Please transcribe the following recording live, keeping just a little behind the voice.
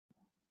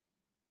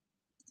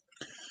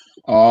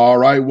All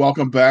right,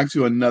 welcome back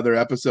to another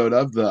episode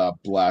of the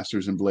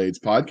Blasters and Blades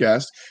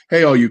podcast.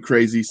 Hey, all you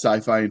crazy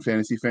sci-fi and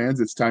fantasy fans,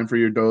 it's time for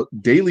your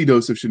daily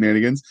dose of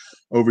shenanigans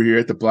over here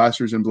at the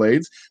Blasters and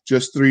Blades.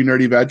 Just three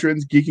nerdy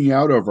veterans geeking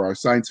out over our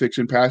science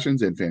fiction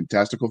passions and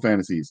fantastical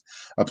fantasies.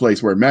 A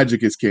place where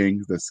magic is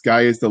king, the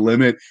sky is the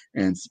limit,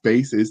 and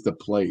space is the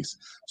place.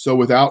 So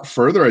without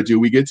further ado,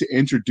 we get to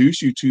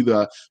introduce you to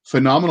the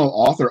phenomenal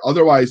author,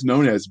 otherwise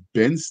known as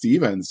Ben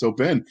Stevens. So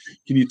Ben,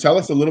 can you tell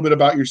us a little bit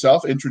about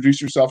yourself?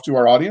 Introduce yourself to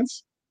our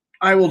audience.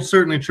 I will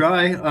certainly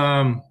try.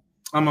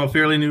 I'm a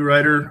fairly new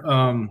writer.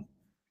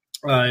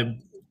 I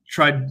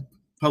tried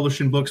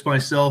publishing books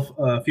myself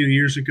a few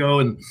years ago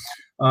and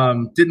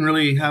didn't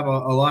really have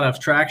a lot of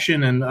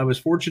traction. And I was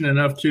fortunate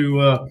enough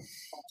to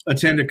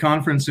attend a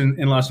conference in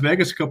Las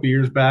Vegas a couple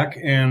years back,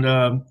 and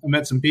I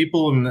met some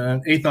people,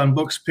 and Aethon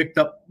Books picked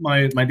up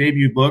my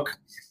debut book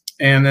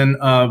and then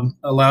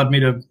allowed me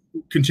to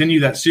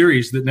continue that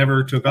series that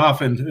never took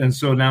off. And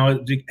so now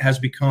it has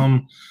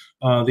become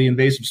the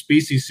Invasive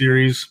Species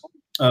series,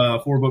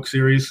 4-book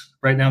series.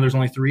 Right now there's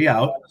only 3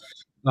 out.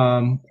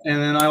 And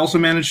then I also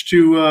managed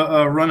to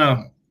run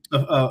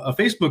a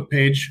Facebook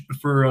page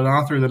for an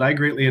author that I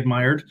greatly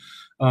admired,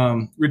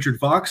 Richard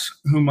Fox,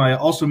 whom I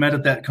also met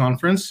at that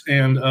conference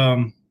and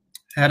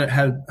had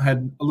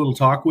a little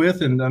talk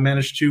with, and I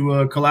managed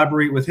to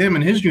collaborate with him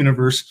and his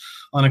universe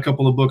on a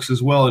couple of books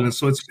as well. And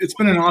so it's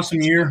been an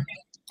awesome year,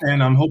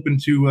 and I'm hoping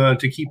to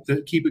keep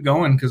it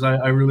going because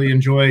I really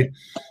enjoy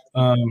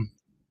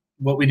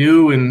what we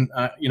do. And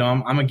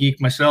I'm a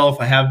geek myself.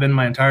 I have been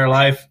my entire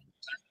life,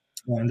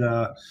 and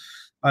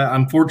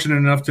I'm fortunate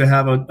enough to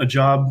have a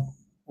job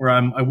where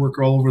I work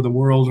all over the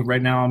world.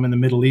 Right now I'm in the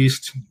Middle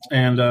East,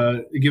 and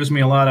it gives me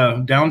a lot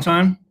of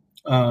downtime,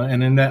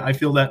 and in that I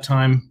fill that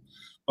time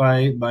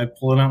by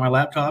pulling out my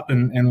laptop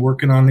and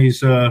working on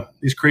these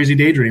crazy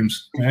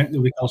daydreams, right, that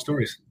we tell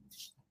stories.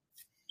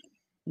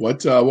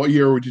 What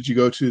year did you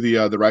go to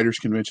the Writers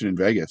Convention in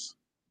Vegas?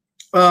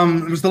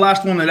 It was the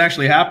last one that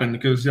actually happened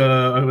because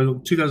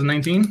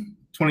 2019,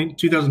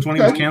 2020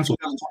 was canceled.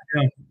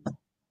 Yeah.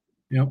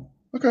 Yep.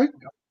 Okay.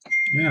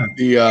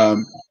 Yeah.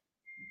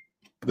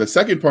 The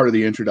second part of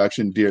the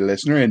introduction, dear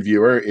listener and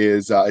viewer,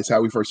 is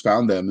how we first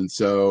found them. And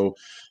so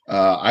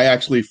I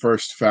actually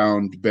first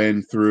found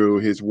Ben through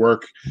his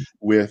work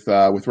with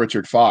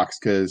Richard Fox,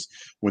 because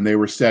when they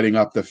were setting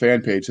up the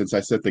fan page, since I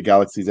set the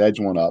Galaxy's Edge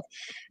one up,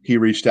 he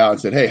reached out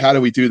and said, "Hey, how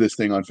do we do this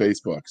thing on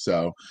Facebook?"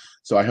 So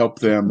I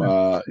helped them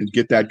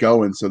get that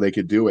going so they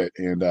could do it.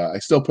 And I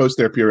still post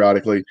there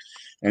periodically.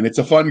 And it's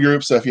a fun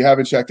group. So if you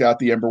haven't checked out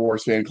the Ember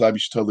Wars fan club, you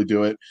should totally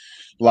do it.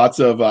 Lots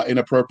of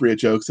inappropriate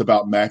jokes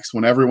about mechs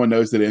when everyone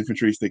knows that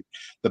infantry is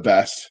the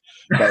best.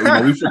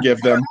 But we forgive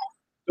them.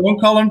 Don't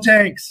call them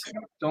tanks.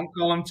 Don't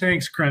call them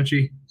tanks,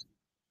 Crunchy.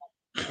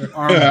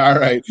 All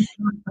right.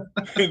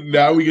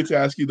 Now we get to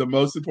ask you the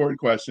most important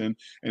question,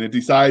 and it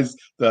decides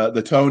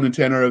the tone and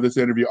tenor of this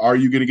interview. Are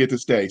you going to get to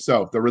stay?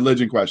 So the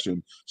religion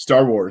question: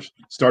 Star Wars,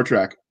 Star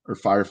Trek, or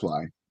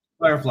Firefly?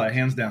 Firefly,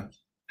 hands down.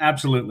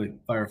 Absolutely,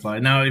 Firefly.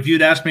 Now, if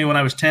you'd asked me when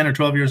I was 10 or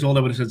 12 years old,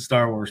 I would have said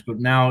Star Wars. But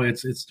now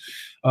I've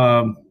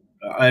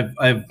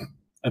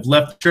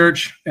left the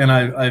church, and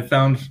I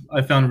found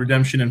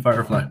redemption in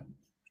Firefly.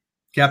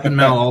 Captain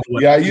Mal all the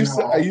way. Yeah,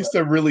 I used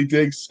to really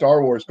dig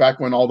Star Wars back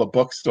when all the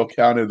books still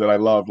counted that I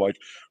loved, like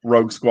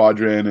Rogue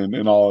Squadron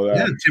and all of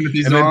that. Yeah, Timothy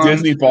and Zahn, then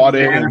Disney bought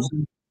it, and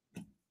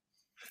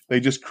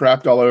they just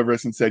crapped all over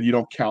us and said you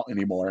don't count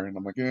anymore. And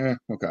I'm like,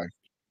 okay,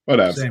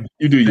 whatever. Same.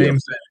 You do you.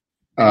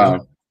 Same.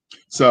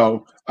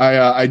 So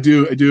I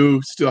do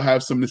still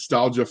have some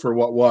nostalgia for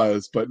what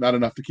was, but not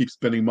enough to keep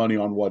spending money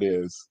on what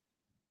is.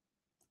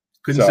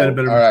 Couldn't say it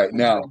better. All right,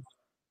 now,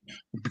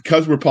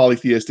 because we're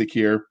polytheistic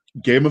here,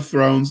 Game of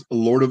Thrones,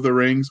 Lord of the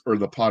Rings, or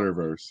the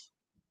Potterverse?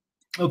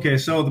 Okay,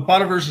 so the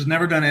Potterverse has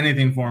never done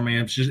anything for me.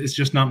 It's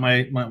just not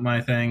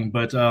my thing.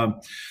 But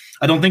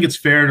I don't think it's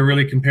fair to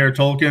really compare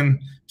Tolkien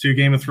to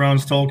Game of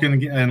Thrones.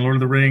 Tolkien and Lord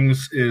of the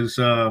Rings is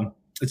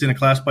it's in a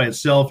class by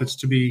itself. It's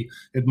to be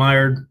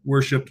admired,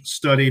 worshipped,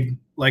 studied,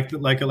 like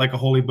a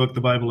holy book, the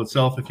Bible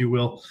itself, if you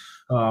will.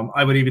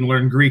 I would even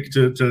learn Greek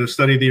to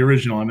study the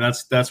original. I mean,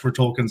 that's where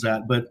Tolkien's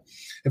at. But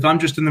if I'm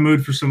just in the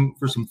mood for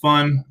some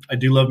fun, I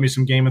do love me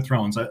some Game of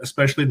Thrones,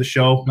 especially the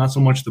show, not so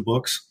much the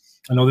books.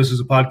 I know this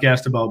is a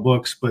podcast about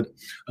books, but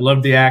I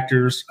love the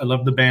actors. I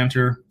love the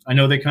banter. I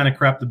know they kind of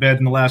crapped the bed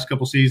in the last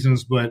couple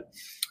seasons, but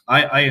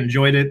I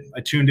enjoyed it.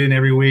 I tuned in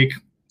every week,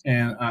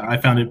 and I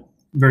found it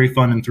very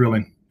fun and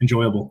thrilling,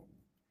 enjoyable.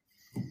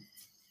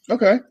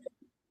 Okay.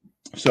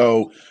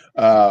 So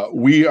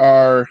we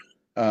are,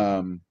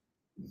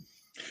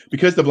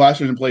 because the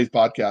Blasters and Blades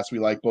podcast, we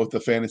like both the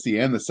fantasy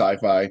and the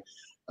sci-fi.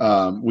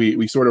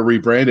 We sort of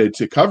rebranded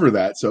to cover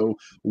that. So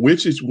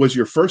which was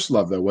your first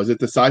love, though? Was it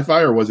the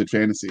sci-fi or was it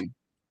fantasy?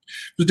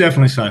 It was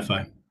definitely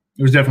sci-fi.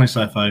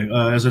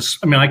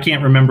 I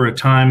can't remember a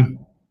time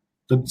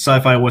that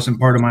sci-fi wasn't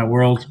part of my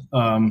world.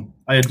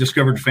 I had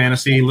discovered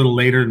fantasy a little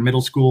later in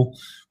middle school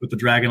with the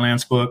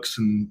Dragonlance books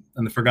and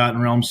the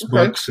Forgotten Realms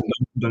books and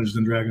Dungeons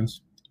and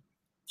Dragons.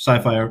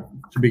 Sci-fi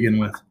to begin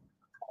with.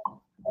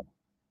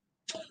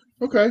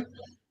 Okay.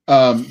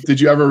 Did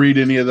you ever read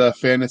any of the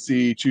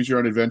fantasy choose your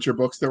own adventure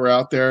books that were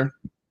out there?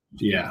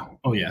 Yeah.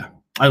 Oh yeah.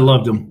 I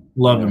loved them.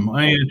 Loved them.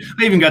 I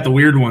even got the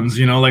weird ones,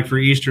 like for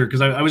Easter,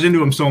 because I was into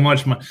them so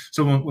much.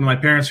 So when my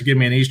parents would give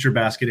me an Easter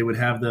basket, it would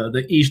have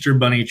the Easter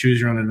Bunny Choose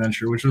Your Own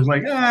Adventure, which was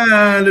like,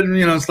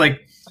 it's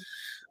like,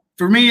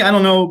 for me, I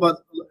don't know about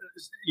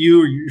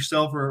you or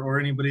yourself or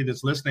anybody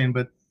that's listening,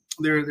 but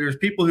there's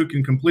people who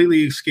can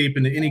completely escape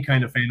into any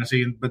kind of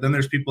fantasy, but then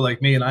there's people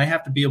like me, and I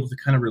have to be able to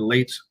kind of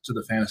relate to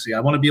the fantasy. I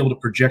want to be able to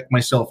project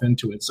myself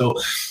into it. So,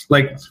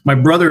 like my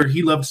brother,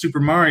 he loved Super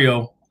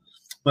Mario,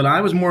 but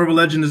I was more of a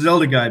Legend of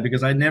Zelda guy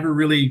because I never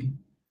really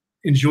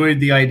enjoyed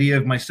the idea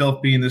of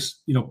myself being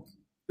this,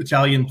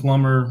 Italian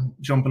plumber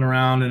jumping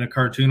around in a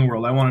cartoon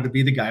world. I wanted to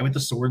be the guy with the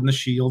sword and the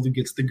shield who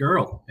gets the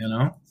girl,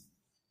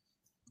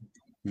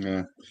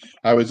 Yeah,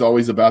 I was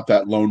always about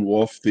that lone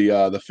wolf,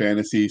 the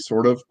fantasy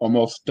sort of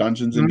almost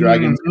Dungeons and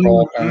Dragons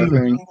crawl kind of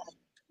thing.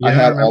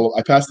 Yeah,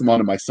 I passed them on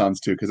to my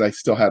sons too because I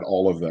still had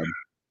all of them.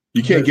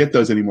 You can't get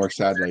those anymore,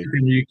 sadly.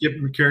 You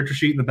get the character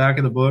sheet in the back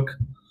of the book.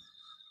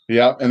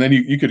 Yeah, and then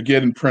you could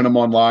get and print them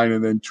online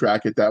and then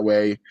track it that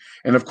way.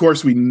 And of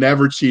course, we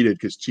never cheated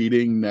because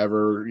cheating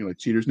never,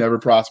 cheaters never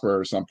prosper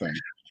or something.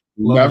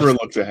 Never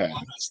looked ahead.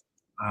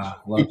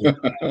 Love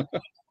it.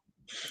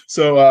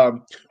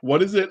 So,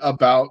 what is it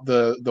about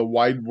the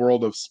wide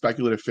world of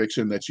speculative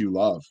fiction that you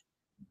love?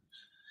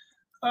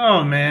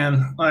 Oh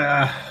man,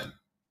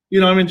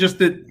 just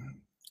that.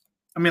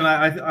 I mean,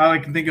 I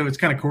can think of it's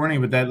kind of corny,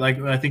 but that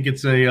I think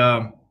it's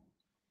a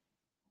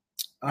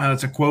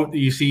quote that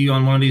you see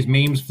on one of these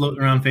memes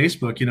floating around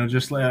Facebook.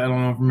 Just I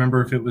don't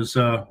remember if it was.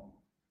 I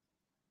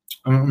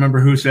don't remember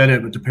who said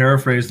it, but to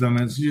paraphrase them,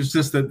 it's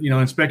just that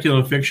in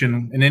speculative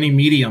fiction, in any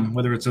medium,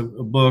 whether it's a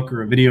book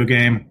or a video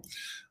game.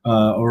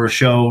 Or a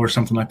show or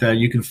something like that,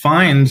 you can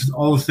find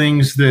all the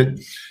things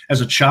that as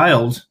a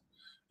child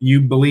you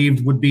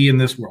believed would be in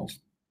this world,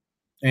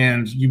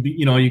 and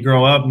you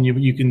grow up and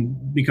you can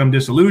become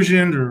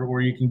disillusioned or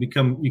you can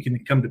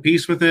come to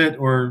peace with it,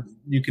 or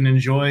you can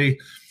enjoy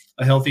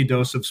a healthy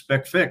dose of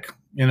spec fic,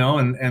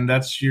 and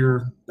that's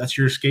your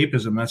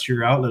escapism, that's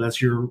your outlet,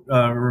 that's your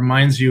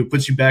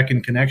puts you back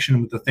in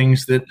connection with the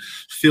things that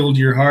filled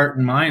your heart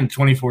and mind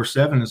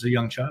 24/7 as a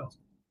young child.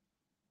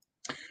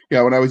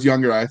 Yeah, when I was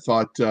younger, I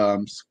thought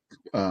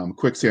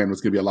quicksand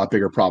was going to be a lot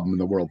bigger problem in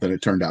the world than it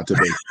turned out to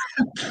be.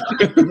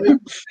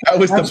 That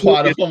was the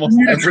plot of almost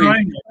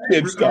every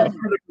kid stuff.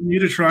 The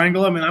Bermuda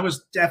Triangle. I mean, I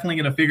was definitely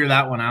going to figure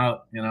that one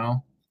out.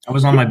 I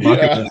was on my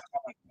bucket list.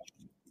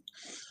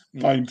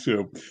 Mine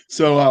too.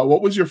 So,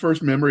 what was your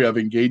first memory of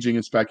engaging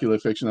in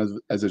speculative fiction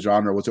as a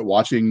genre? Was it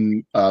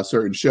watching a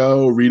certain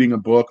show, reading a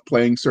book,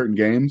 playing certain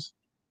games?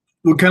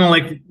 Well, kind of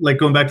like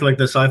going back to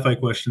the sci-fi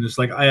question. It's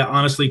like I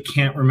honestly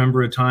can't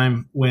remember a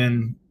time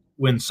when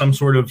some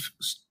sort of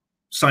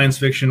science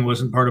fiction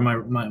wasn't part of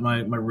my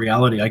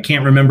reality. I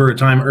can't remember a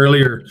time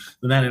earlier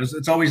than that.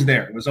 It's always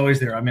there. It was always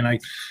there. I mean, I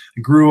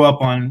grew up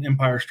on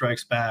Empire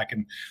Strikes Back,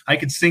 and I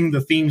could sing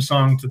the theme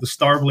song to the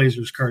Star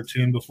Blazers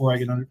cartoon before I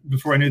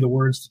knew the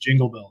words to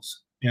Jingle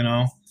Bells.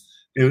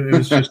 It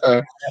was just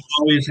I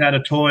always had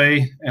a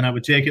toy, and I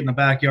would take it in the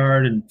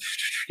backyard. And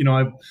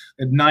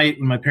at night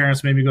when my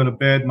parents made me go to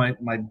bed,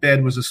 my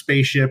bed was a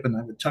spaceship, and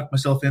I would tuck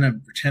myself in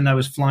and pretend I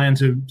was flying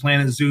to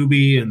Planet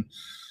Zuby. And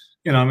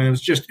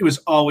it was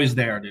always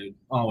there, dude,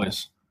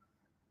 always.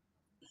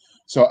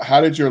 So, how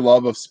did your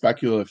love of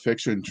speculative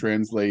fiction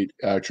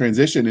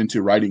transition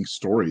into writing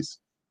stories?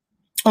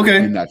 Okay,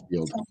 in that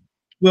field.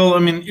 Well, I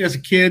mean, as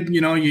a kid,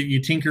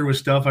 you tinker with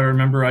stuff. I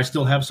remember I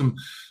still have some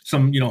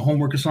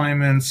homework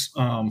assignments.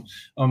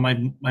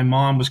 My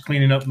mom was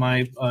cleaning up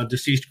my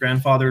deceased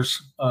grandfather's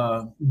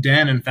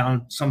den and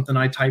found something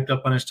I typed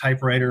up on his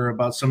typewriter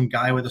about some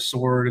guy with a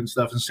sword and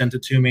stuff and sent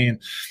it to me. And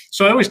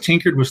so I always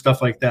tinkered with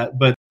stuff like that.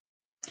 But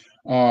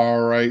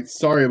all right.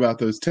 Sorry about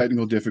those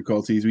technical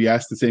difficulties. We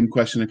asked the same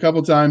question a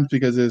couple times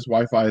because his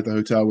Wi-Fi at the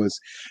hotel was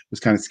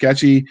kind of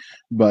sketchy,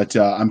 but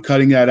I'm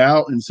cutting that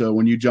out. And so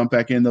when you jump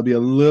back in, there'll be a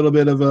little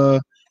bit of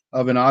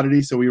an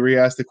oddity. So we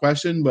re-asked the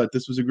question, but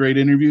this was a great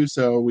interview.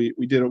 So we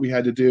did what we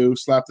had to do,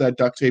 slap that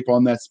duct tape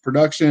on, that's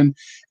production,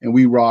 and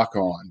we rock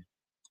on.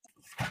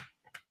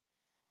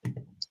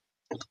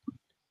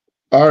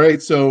 All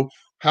right. So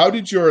how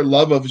did your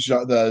love of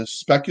the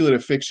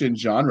speculative fiction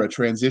genre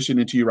transition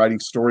into you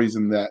writing stories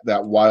in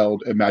that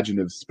wild,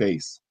 imaginative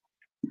space?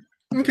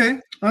 Okay,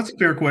 that's a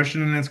fair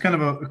question, and it's kind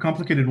of a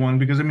complicated one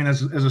because I mean,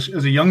 as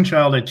a young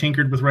child, I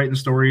tinkered with writing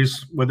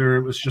stories, whether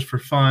it was just for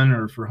fun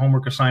or for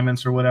homework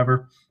assignments or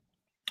whatever.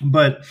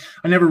 But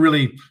I never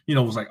really,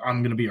 was like,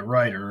 I'm going to be a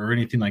writer or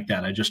anything like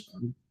that. I just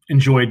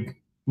enjoyed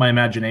my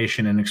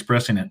imagination and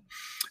expressing it.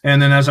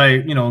 And then as I,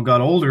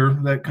 got older,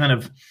 that kind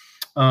of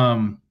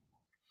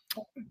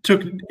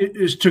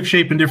took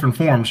shape in different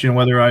forms,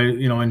 whether I,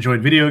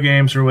 enjoyed video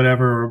games or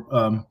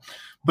whatever.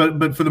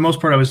 But for the most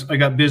part, I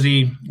got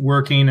busy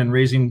working and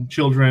raising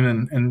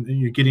children and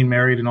you're getting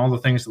married and all the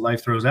things that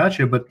life throws at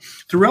you. But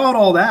throughout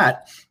all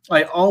that,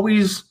 I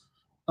always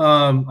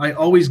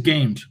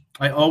gamed.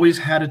 I always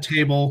had a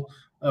table.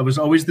 I was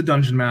always the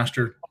dungeon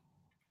master.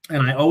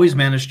 and I always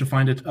managed to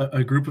find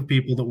a group of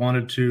people that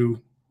wanted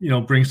to,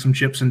 bring some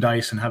chips and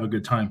dice and have a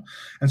good time.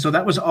 And so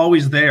that was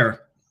always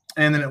there.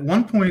 And then at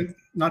one point,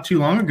 not too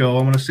long ago,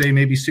 I want to say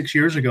maybe 6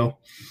 years ago,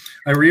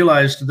 I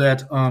realized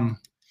that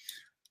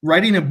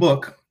writing a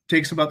book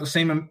takes about the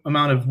same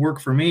amount of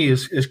work for me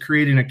as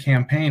creating a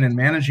campaign and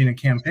managing a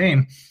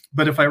campaign.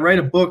 But if I write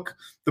a book,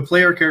 the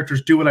player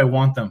characters do what I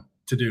want them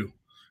to do.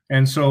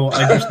 And so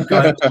I just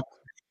got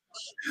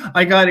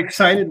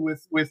excited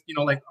with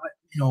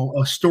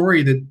a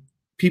story that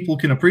people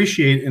can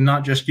appreciate, and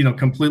not just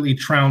completely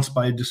trounce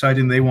by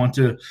deciding they want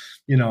to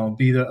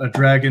be a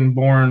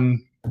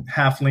dragon-born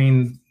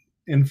halfling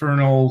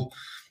infernal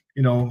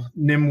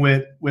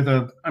nimwit with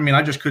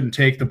I just couldn't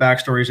take the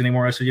backstories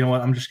anymore. I said, you know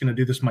what, I'm just going to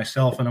do this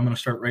myself, and I'm going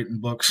to start writing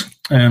books.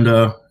 And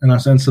in a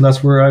sense, so that's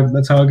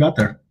how I got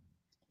there.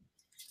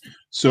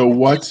 So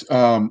what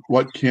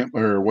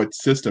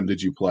system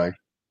did you play?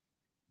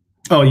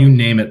 Oh, you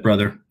name it,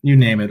 brother. You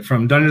name it.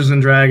 From Dungeons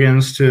and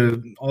Dragons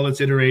to all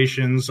its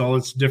iterations, all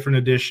its different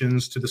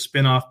editions, to the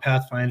spin-off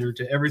Pathfinder,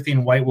 to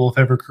everything White Wolf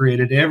ever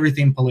created,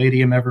 everything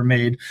Palladium ever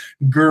made,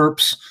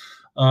 GURPS,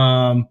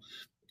 oddball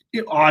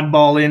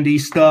indie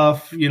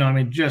stuff.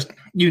 Just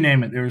you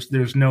name it.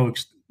 There's no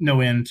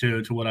end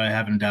to what I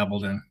haven't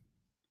dabbled in.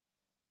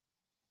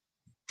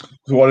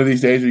 So one of these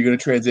days, are you going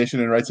to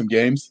transition and write some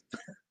games?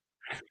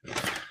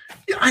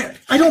 I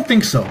don't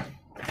think so.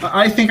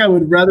 I think I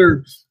would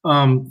rather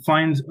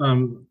find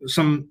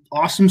some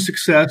awesome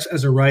success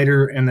as a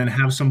writer and then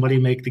have somebody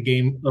make the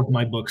game of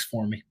my books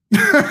for me.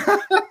 That's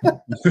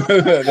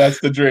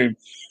the dream.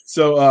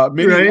 So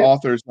many Right?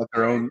 authors let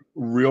their own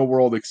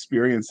real-world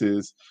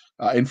experiences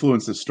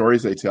influence the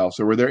stories they tell.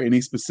 So were there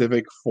any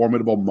specific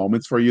formidable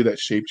moments for you that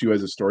shaped you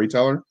as a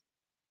storyteller?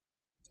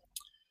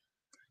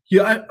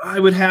 Yeah, I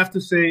would have to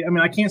say,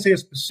 I can't say a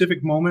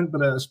specific moment,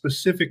 but a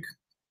specific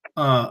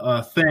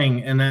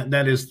thing, and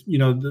that is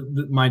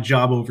my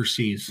job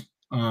overseas.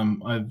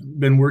 I've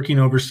been working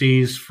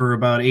overseas for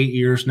about 8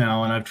 years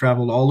now, and I've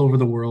traveled all over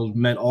the world,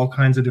 met all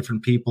kinds of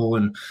different people,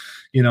 and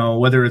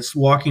whether it's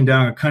walking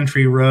down a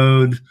country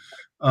road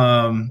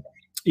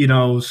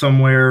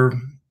somewhere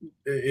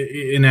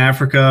in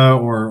Africa,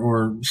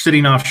 or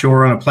sitting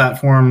offshore on a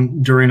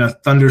platform during a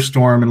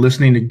thunderstorm and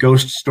listening to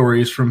ghost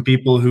stories from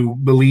people who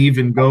believe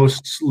in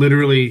ghosts,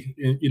 literally,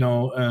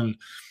 and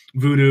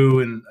voodoo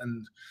and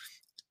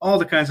all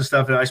the kinds of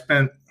stuff. I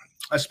spent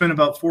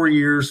about 4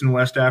 years in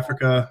West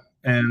Africa,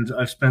 and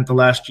I've spent the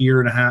last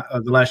year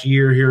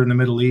here in the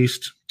Middle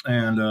East,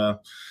 and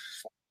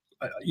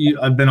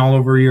I've been all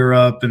over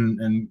Europe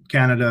and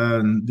Canada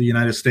and the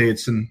United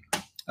States and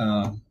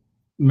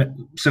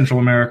Central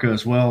America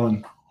as well,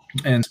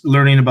 and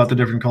learning about the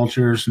different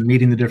cultures and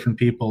meeting the different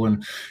people,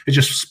 and it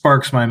just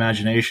sparks my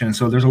imagination.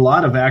 So there's a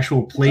lot of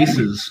actual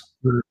places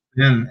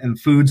and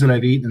foods that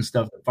I've eaten and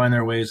stuff that find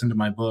their ways into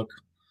my book.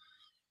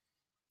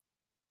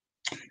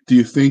 Do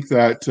you think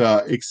that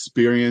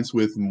experience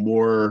with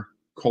more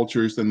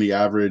cultures than the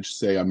average,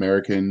 say,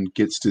 American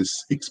gets to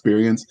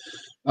experience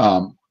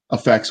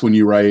affects when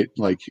you write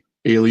like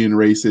alien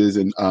races,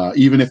 and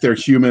even if they're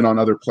human on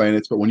other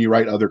planets, but when you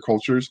write other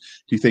cultures,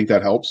 do you think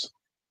that helps?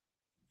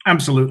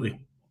 Absolutely.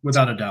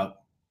 Without a doubt.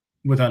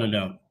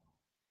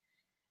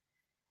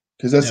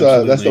 Because that's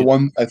the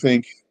one I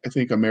think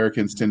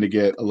Americans tend to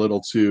get a little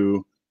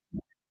too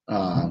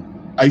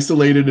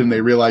isolated, and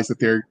they realize that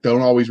they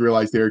don't always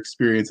realize their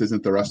experience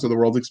isn't the rest of the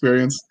world's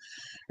experience.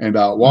 And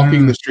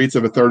walking the streets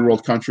of a third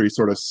world country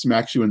sort of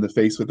smacks you in the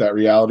face with that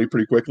reality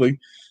pretty quickly.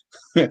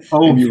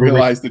 And you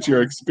realize that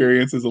your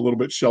experience is a little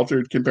bit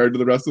sheltered compared to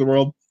the rest of the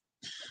world.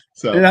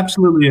 So it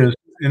absolutely is.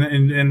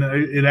 And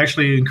it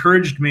actually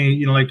encouraged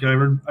me,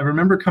 I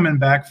remember coming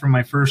back from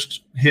my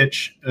first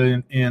hitch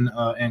in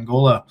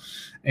Angola,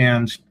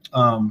 and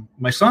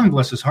my son,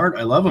 bless his heart,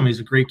 I love him. He's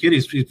a great kid.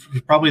 He's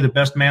probably the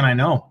best man I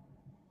know.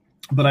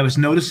 But I was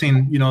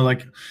noticing,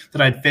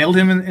 that I'd failed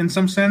him in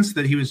some sense,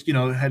 that he was,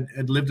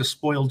 had lived a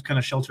spoiled kind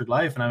of sheltered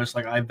life. And I was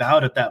like, I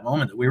vowed at that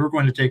moment that we were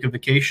going to take a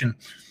vacation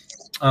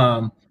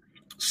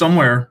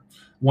somewhere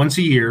once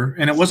a year,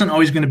 and it wasn't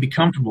always going to be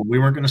comfortable. We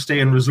weren't going to stay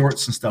in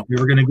resorts and stuff. We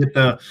were going to get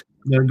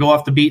go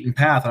off the beaten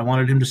path. I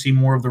wanted him to see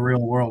more of the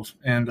real world,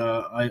 and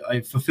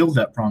I fulfilled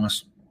that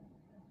promise.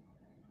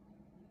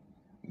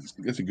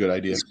 That's a good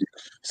idea.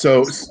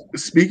 So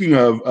speaking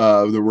of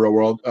the real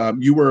world,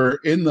 you were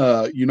in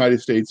the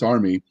United States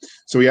Army.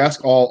 So we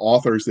ask all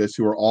authors this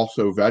who are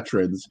also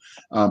veterans,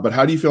 but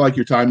how do you feel like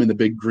your time in the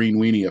Big Green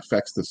Weenie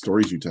affects the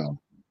stories you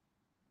tell?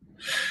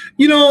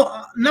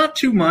 Not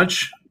too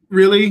much,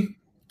 really.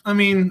 I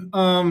mean,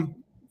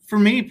 for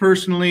me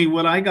personally,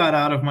 what I got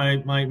out of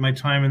my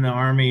time in the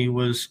Army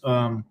was,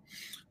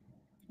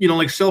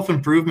 like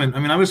self-improvement. I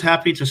mean, I was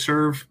happy to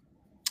serve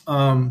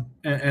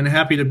and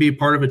happy to be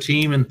part of a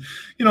team. And,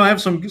 I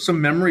have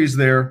some memories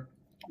there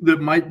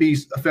that might be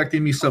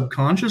affecting me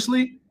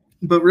subconsciously,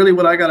 but really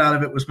what I got out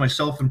of it was my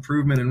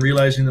self-improvement and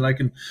realizing that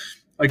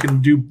I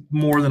can do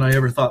more than I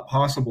ever thought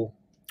possible.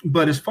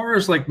 But as far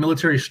as like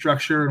military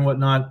structure and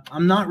whatnot,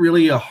 I'm not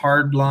really a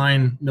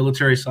hardline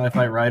military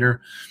sci-fi writer.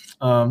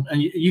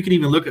 And you can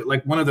even look at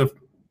like one of the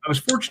I was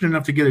fortunate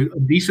enough to get a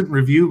decent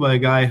review by a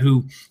guy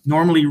who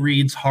normally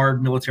reads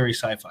hard military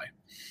sci-fi,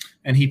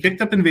 and he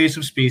picked up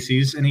Invasive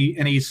Species, and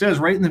he says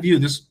right in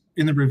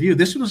the review,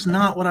 this was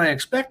not what I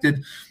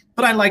expected,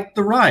 but I liked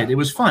the ride. It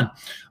was fun.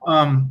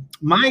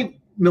 My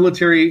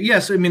military,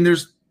 yes, I mean,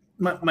 there's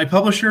my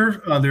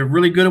publisher. They're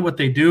really good at what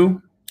they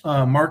do.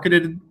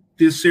 Marketed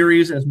this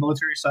series as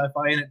military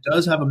sci-fi, and it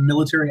does have a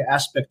military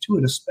aspect to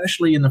it,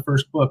 especially in the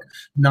first book.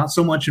 Not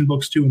so much in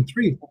books 2 and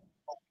 3,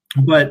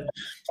 but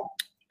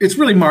it's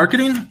really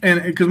marketing.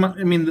 And because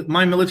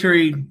my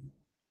military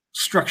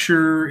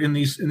structure in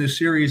this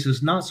series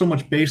is not so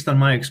much based on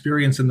my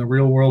experience in the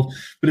real world,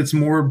 but it's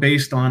more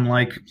based on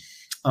like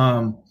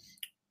the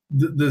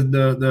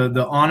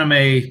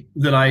anime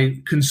that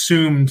I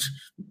consumed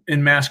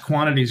in mass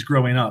quantities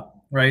growing up.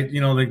 Right,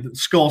 like the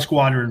Skull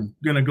Squadron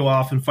going to go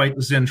off and fight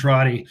the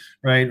Zentradi,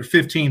 right? Or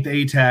 15th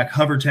ATAC,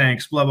 hover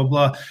tanks, blah blah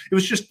blah. It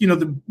was just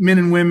the men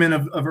and women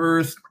of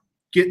Earth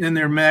getting in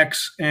their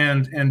mechs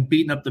and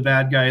beating up the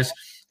bad guys.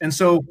 And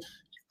so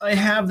I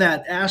have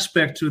that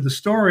aspect to the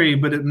story,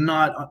 but I'm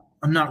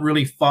not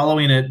really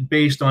following it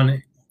based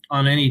on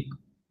any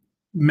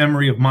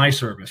memory of my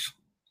service.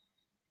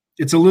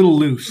 It's a little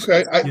loose.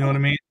 Okay, you know what I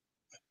mean?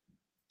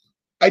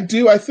 I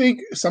do. I think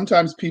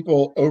sometimes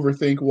people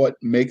overthink what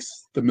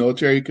makes the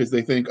military because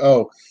they think,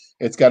 oh,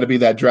 it's got to be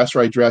that dress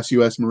right dress,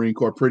 U.S. Marine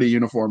Corps, pretty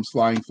uniforms,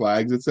 flying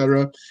flags,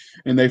 etc.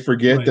 And they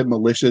forget that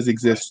militias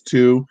exist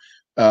too.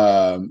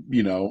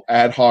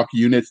 Ad hoc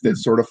units that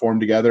sort of form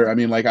together. I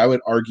mean, like I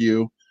would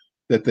argue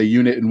that the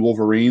unit in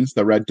Wolverines,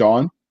 the Red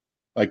Dawn,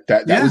 like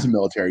that was a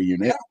military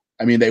unit. Yeah.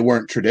 I mean, they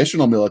weren't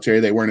traditional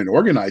military. They weren't an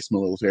organized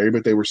military,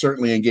 but they were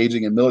certainly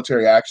engaging in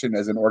military action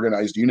as an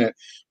organized unit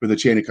with a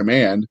chain of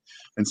command.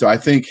 And so I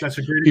think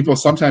people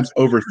sometimes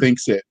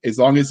overthinks it. As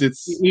long as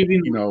it's,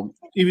 even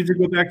to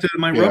go back to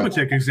my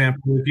Robotech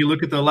example, if you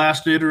look at the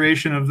last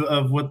iteration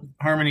of what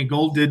Harmony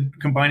Gold did,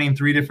 combining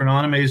 3 different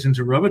animes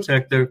into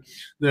Robotech,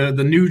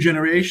 the new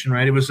generation,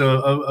 right? It was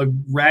a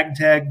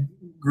ragtag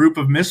group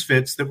of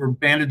misfits that were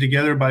banded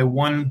together by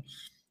one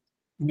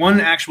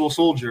actual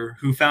soldier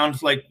who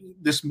found like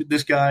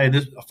this guy,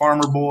 a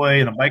farmer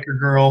boy and a biker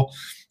girl,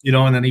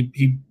 and then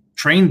he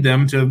trained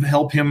them to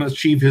help him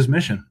achieve his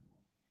mission.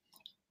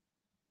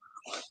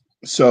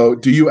 So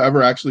do you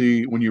ever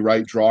actually, when you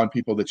write, draw on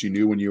people that you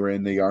knew when you were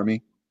in the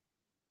Army?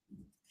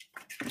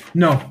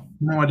 No,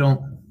 I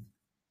don't.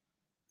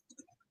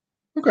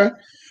 Okay.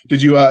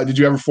 Did you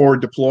ever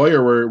forward deploy,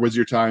 or was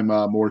your time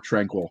more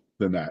tranquil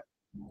than that?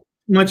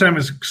 My time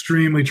is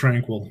extremely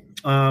tranquil.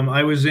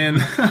 I was in,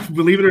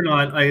 believe it or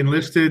not, I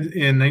enlisted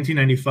in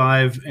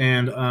 1995,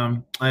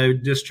 and I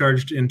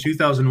discharged in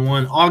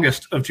 2001,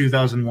 August of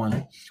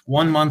 2001,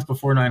 1 month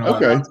before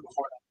 9/11.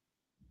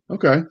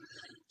 Okay.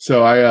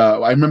 So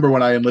I remember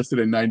when I enlisted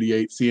in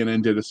 98,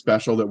 CNN did a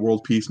special that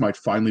world peace might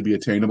finally be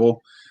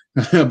attainable.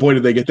 Boy,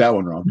 did they get that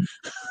one wrong.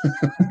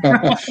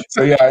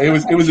 So yeah,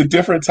 it was a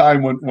different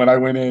time when I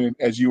went in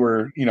as you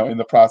were, in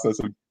the process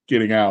of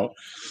getting out.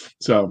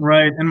 So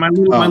right, and my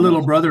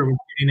little brother was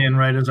getting in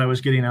right as I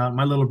was getting out.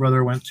 My little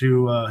brother went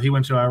to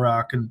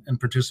Iraq and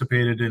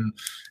participated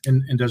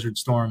in Desert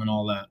Storm and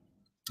all that,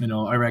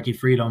 Iraqi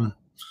freedom.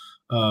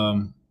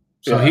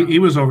 So he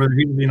was over there.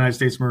 He was the United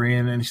States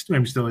Marine, and he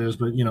still is,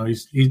 but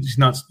he's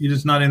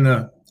not in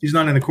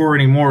the Corps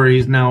anymore.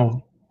 He's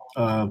now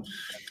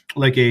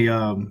like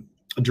a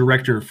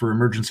director for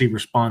emergency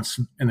response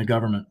in the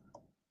government.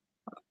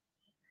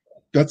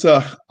 That's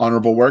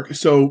honorable work.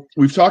 So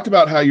we've talked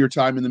about how your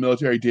time in the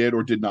military did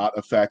or did not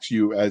affect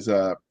you as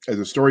a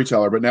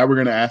storyteller, but now we're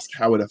going to ask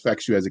how it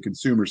affects you as a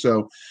consumer.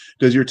 So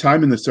does your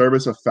time in the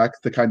service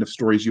affect the kind of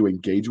stories you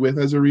engage with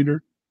as a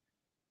reader?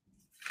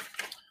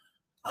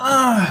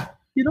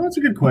 It's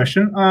a good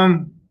question.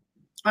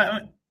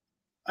 I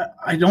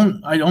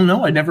don't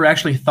know. I never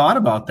actually thought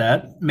about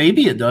that.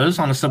 Maybe it does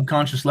on a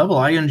subconscious level.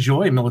 I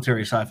enjoy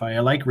military sci-fi.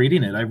 I like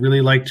reading it. I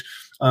really liked,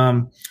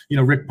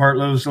 Rick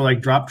Partlow's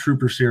Drop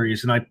Trooper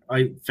series, and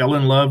I fell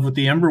in love with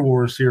the Ember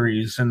War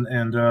series,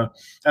 and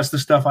that's the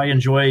stuff I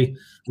enjoy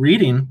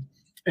reading.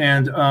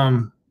 And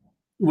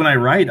when I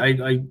write,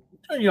 I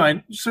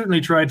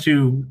certainly try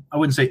to, I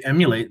wouldn't say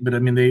emulate, but I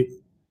mean they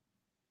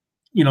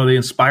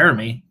inspire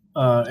me.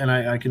 And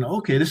I can,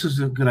 this is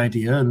a good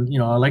idea. And,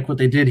 I like what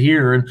they did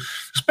here, and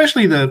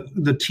especially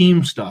the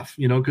team stuff,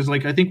 because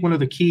I think one of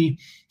the key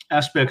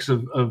aspects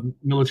of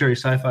military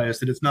sci-fi is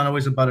that it's not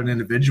always about an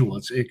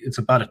individual. It's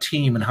about a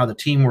team and how the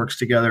team works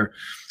together,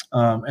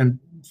 and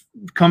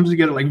comes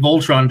together like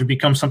Voltron to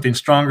become something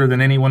stronger than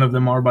any one of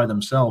them are by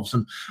themselves.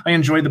 And I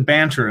enjoy the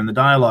banter and the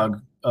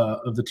dialogue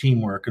of the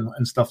teamwork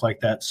and stuff like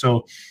that.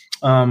 So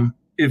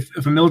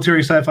if a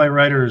military sci-fi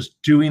writer is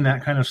doing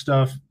that kind of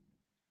stuff,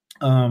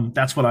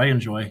 that's what I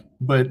enjoy,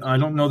 but I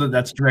don't know that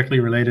that's directly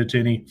related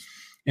to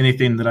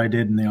anything that I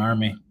did in the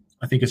Army.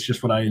 I think it's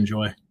just what I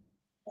enjoy.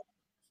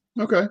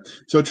 Okay.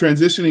 So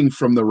transitioning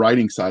from the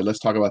writing side, let's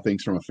talk about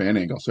things from a fan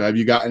angle. So have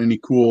you gotten any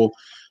cool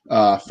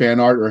fan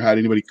art or had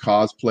anybody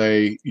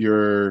cosplay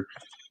your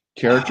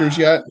characters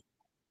yet?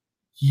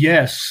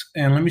 Yes.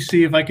 And let me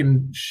see if I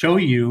can show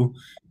you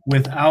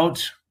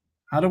without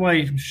How do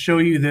I show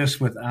you this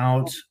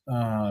without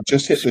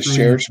just hit the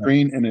share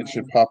screen and it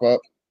should pop up.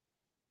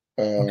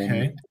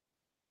 Okay.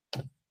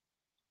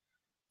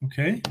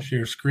 Okay,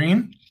 share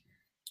screen.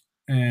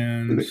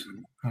 And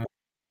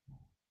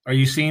are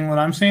you seeing what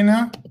I'm seeing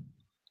now?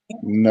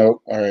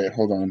 Nope. All right,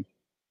 hold on.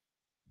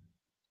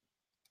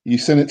 You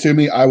send it to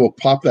me, I will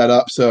pop that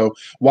up. So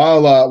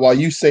while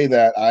you say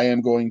that, I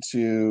am going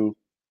to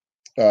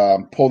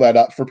pull that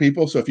up for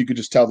people. So if you could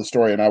just tell the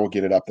story and I will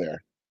get it up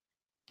there.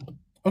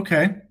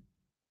 Okay.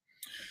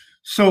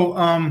 So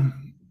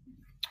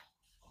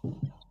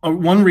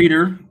one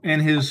reader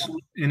and his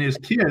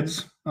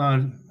kids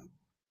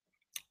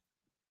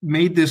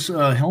made this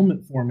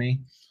helmet for me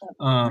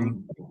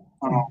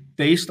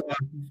based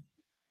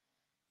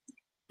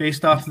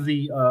off of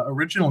the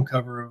original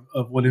cover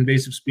of what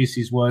Invasive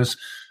Species was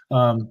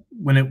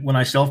when it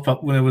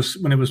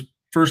was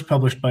first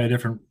published by a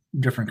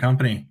different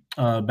company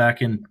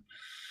back in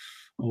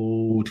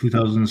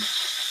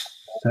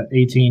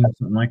 2018,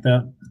 something like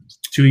that,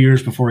 2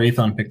 years before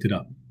Aethon picked it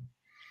up.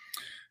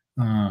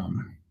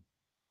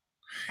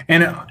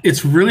 And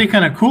it's really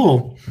kind of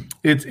cool.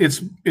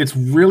 It's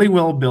really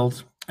well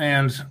built,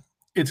 and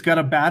it's got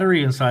a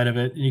battery inside of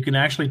it. You can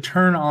actually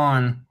turn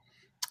on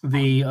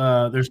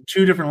there's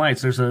two different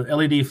lights. There's a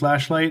LED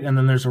flashlight, and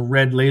then there's a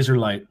red laser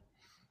light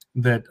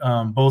that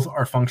both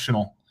are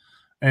functional.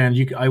 And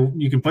you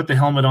can put the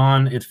helmet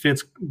on. It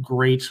fits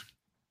great.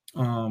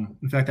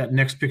 In fact, that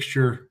next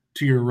picture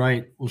to your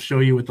right will show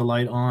you with the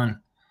light on.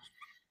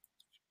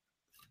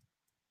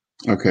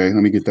 Okay,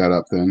 let me get that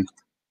up then.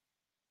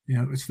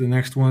 Yeah, it's the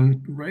next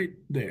one right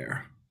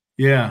there.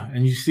 Yeah,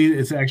 and you see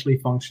it's actually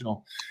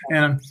functional.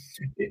 And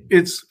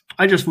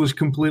I just was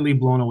completely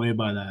blown away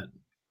by that.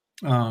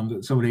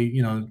 That somebody,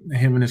 him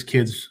and his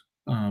kids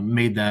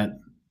made that.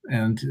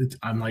 And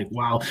I'm like,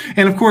 wow.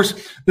 And of course,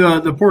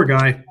 the poor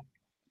guy,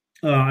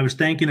 I was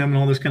thanking him and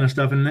all this kind of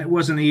stuff. And it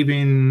wasn't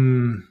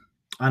even,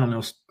 I don't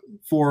know,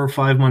 4 or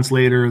 5 months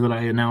later that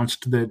I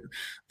announced that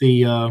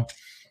the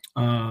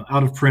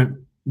out of print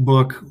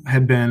book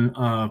had been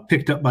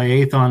picked up by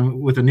Aethon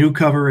with a new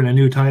cover and a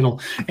new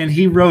title. And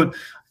he wrote,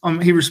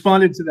 he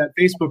responded to that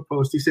Facebook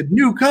post. He said,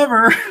 "New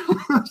cover."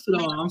 I said,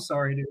 "Oh, I'm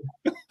sorry, dude.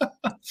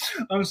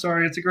 I'm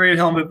sorry. It's a great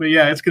helmet, but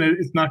yeah, it's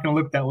not gonna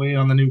look that way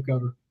on the new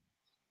cover."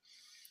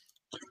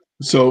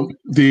 So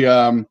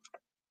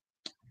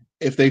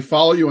if they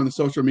follow you on the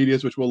social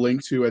medias, which we'll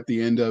link to at the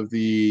end of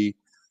the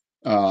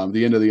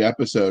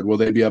episode, will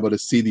they be able to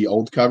see the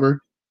old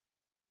cover?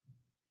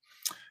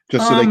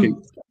 Just so they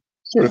can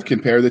sort of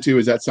compare the two.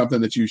 Is that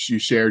something that you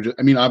share?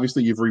 I mean,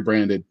 obviously you've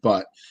rebranded,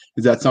 but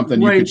is that something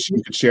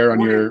you could share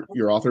on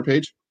your author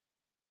page?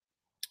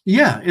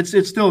 Yeah, it's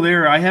still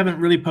there. I haven't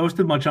really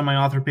posted much on my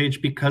author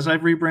page because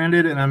I've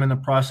rebranded, and I'm in the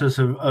process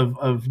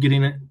of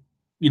getting it,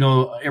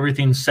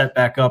 everything set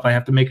back up. I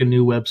have to make a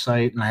new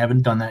website, and I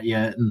haven't done that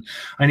yet. And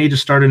I need to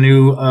start a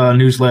new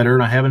newsletter,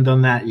 and I haven't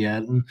done that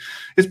yet. And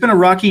it's been a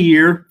rocky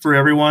year for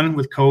everyone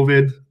with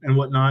COVID and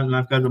whatnot, and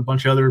I've got a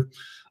bunch of other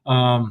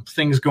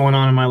things going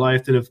on in my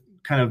life that have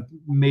kind of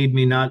made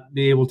me not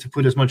be able to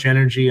put as much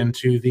energy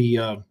into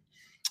the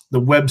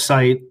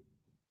website,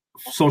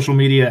 social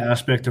media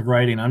aspect of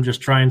writing. I'm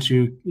just trying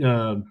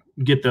to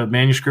get the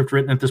manuscript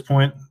written at this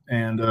point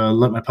and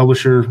let my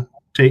publisher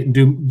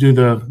do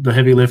the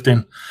heavy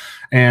lifting.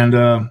 And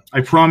I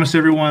promise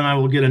everyone I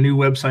will get a new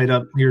website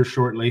up here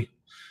shortly,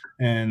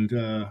 and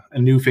a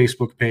new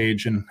Facebook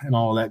page and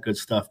all of that good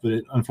stuff.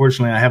 But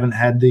unfortunately, I haven't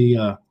had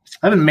I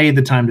haven't made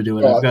the time to do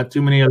it. I've got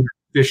too many other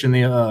fish in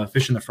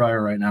the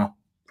fryer right now.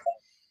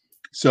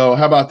 So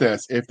how about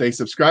this? If they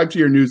subscribe to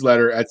your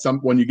newsletter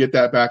when you get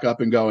that back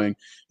up and going,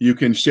 you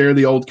can share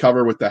the old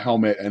cover with the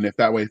helmet. And if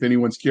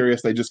anyone's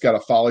curious, they just got to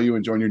follow you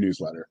and join your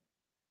newsletter.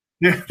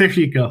 Yeah, there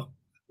you go.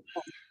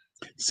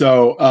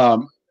 So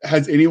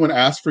has anyone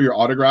asked for your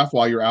autograph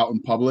while you're out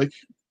in public?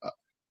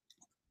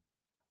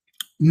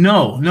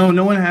 No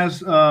one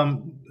has.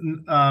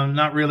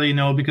 Not really.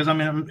 No, because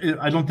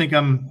I don't think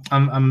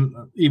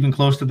I'm even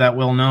close to that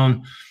well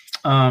known.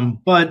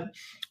 But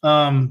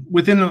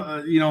within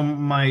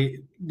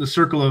the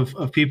circle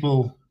of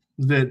people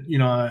that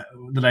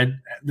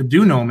that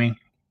do know me,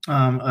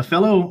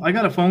 I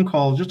got a phone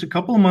call just a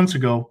couple of months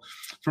ago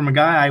from a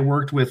guy I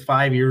worked with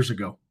 5 years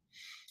ago.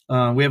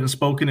 We haven't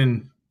spoken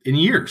in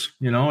years.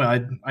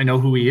 I know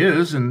who he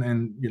is,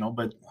 and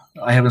but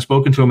I haven't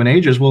spoken to him in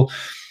ages. Well,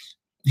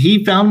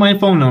 he found my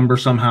phone number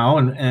somehow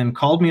and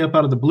called me up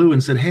out of the blue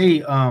and said,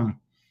 "Hey,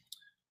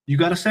 you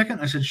got a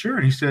second?" I said, "Sure."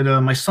 And he said,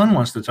 "My son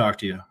wants to talk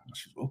to you." I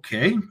said,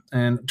 "Okay."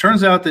 And it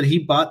turns out that he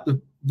bought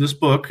this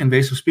book,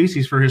 Invasive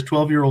Species, for his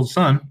 12-year-old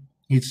son.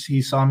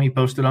 He saw me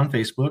posted on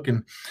Facebook,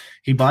 and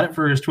he bought it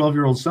for his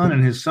 12-year-old son.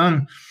 And his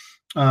son,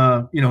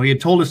 he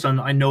had told his son,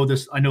 I know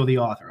the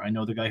author. I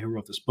know the guy who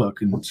wrote this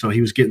book. And so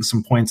he was getting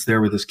some points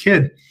there with his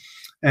kid.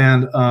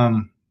 And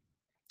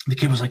the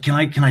kid was like, can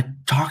I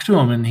talk to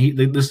him? And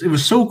it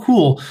was so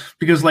cool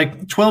because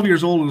like 12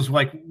 years old was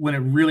like when it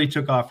really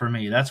took off for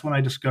me. That's when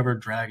I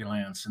discovered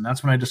Dragonlance, and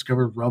that's when I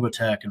discovered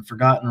Robotech and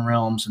Forgotten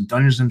Realms and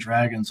Dungeons and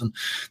Dragons. And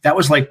that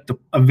was like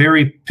a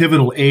very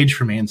pivotal age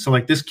for me. And so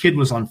like this kid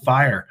was on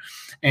fire,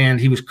 and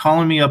he was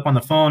calling me up on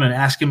the phone and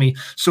asking me,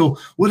 so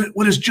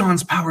what is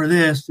John's power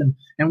this? And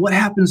what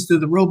happens to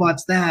the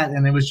robots that?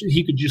 And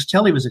he could just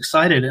tell he was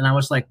excited. And I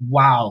was like,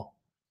 wow,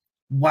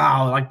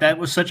 like that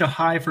was such a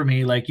high for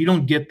me. Like you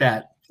don't get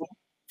that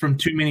from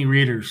too many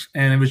readers.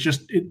 And it was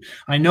just,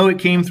 I know it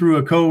came through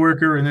a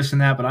coworker and this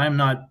and that, but I'm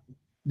not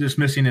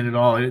dismissing it at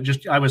all.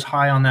 I was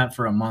high on that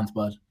for a month,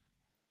 bud.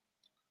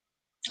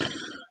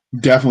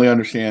 Definitely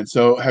understand.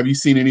 So have you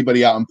seen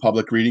anybody out in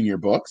public reading your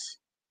books?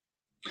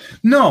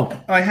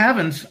 No, I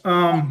haven't.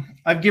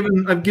 I've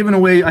given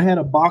away. I had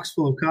a box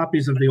full of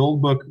copies of the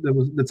old book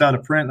that's out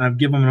of print, and I've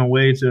given them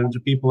away to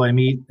people I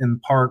meet in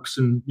parks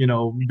and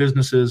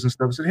businesses and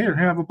stuff. I said, here,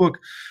 have a book.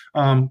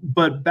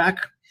 But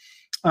back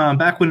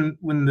when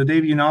the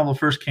debut novel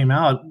first came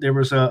out, there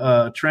was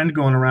a trend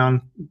going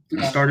around.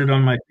 It started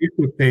on my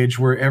Facebook page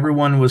where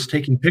everyone was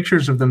taking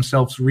pictures of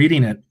themselves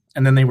reading it,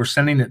 and then they were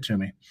sending it to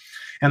me,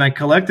 and I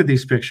collected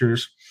these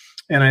pictures,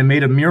 and I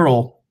made a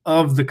mural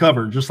of the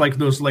cover, just like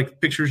those like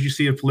pictures you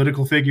see of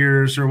political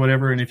figures or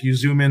whatever. And if you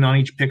zoom in on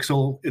each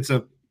pixel, it's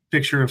a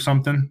picture of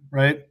something,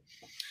 right?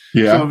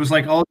 Yeah. So it was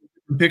like all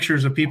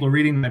pictures of people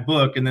reading my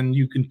book, and then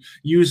you can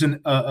use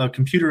a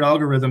computer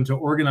algorithm to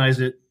organize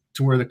it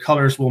to where the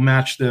colors will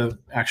match the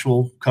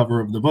actual cover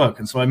of the book.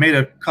 And so I made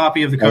a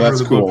copy of the cover of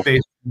the book. Yeah,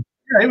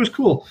 it was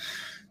cool.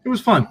 It was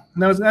fun.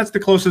 And that's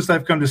the closest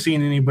I've come to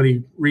seeing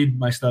anybody read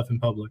my stuff in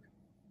public.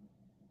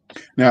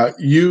 Now,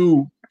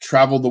 you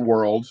travel the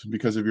world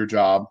because of your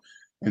job,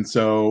 and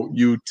so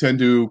you tend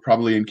to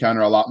probably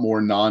encounter a lot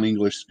more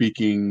non-English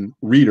speaking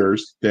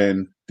readers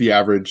than the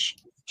average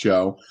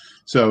Joe.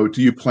 So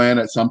do you plan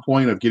at some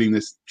point of getting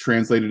this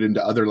translated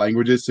into other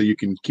languages so you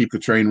can keep the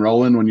train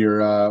rolling when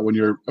you're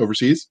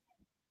overseas?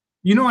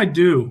 I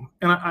do,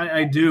 and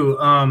I do.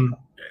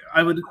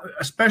 I would,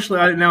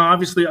 especially now.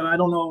 Obviously, I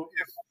don't know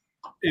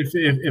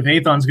if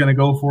Aethon's going to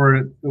go for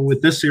it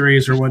with this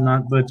series or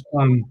whatnot, but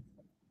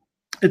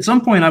at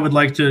some point, I would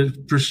like to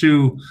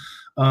pursue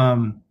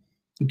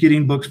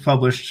getting books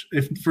published.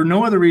 If for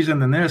no other reason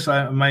than this,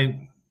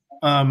 I'm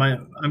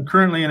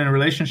currently in a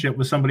relationship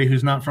with somebody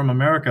who's not from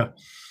America,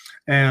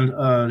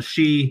 and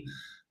she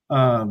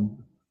can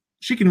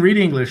read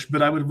English,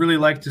 but I would really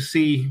like to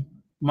see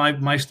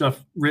my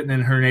stuff written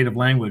in her native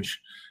language,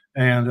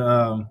 and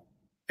her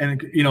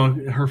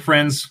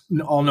friends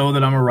all know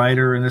that I'm a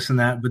writer and this and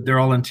that, but they're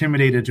all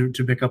intimidated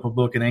to pick up a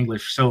book in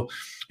English. So,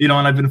 and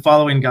I've been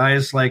following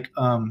guys like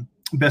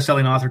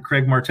best-selling author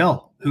Craig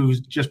Martell,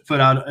 who's just put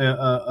out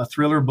a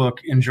thriller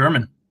book in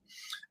German,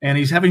 and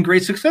he's having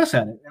great success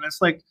at it. And it's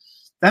like,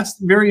 that's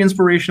very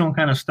inspirational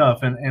kind of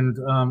stuff. And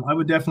I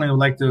would definitely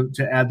like to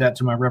add that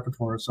to my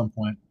repertoire at some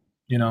point,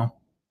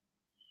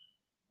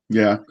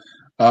 Yeah.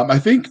 I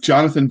think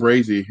Jonathan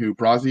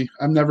Brazee,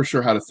 I'm never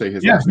sure how to say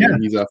his last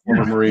name. He's a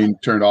former Marine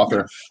turned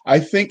author. I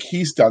think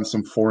he's done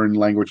some foreign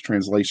language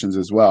translations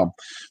as well.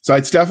 So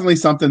it's definitely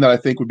something that I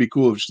think would be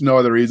cool. There's no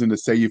other reason to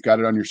say you've got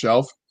it on your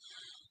shelf.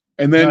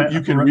 And then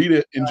you can read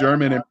it in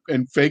German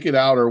and fake it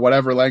out or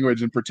whatever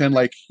language and pretend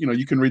like,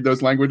 you can read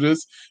those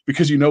languages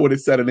because you know what it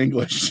said in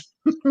English.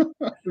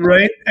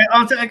 Right.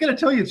 I got to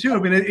tell you, too, I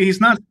mean, he's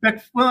not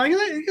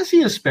I guess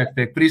he is spec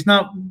fic, but he's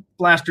not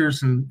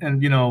blasters and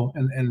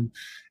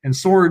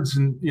swords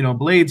and,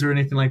 blades or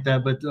anything like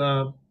that. But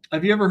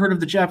have you ever heard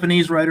of the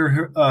Japanese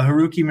writer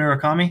Haruki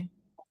Murakami?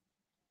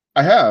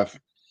 I have.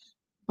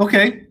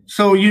 Okay.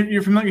 So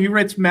you're familiar. He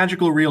writes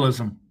magical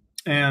realism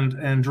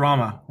and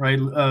drama, right?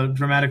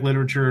 Dramatic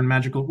literature and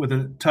magical with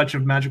a touch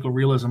of magical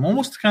realism,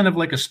 almost kind of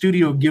like a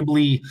Studio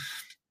Ghibli,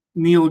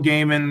 Neil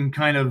Gaiman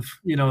kind of,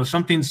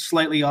 something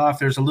slightly off.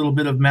 There's a little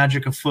bit of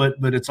magic afoot,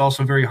 but it's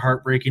also very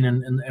heartbreaking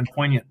and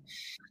poignant.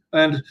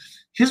 And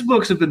his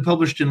books have been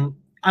published in,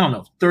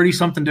 30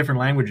 something different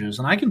languages.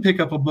 And I can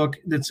pick up a book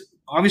that's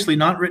obviously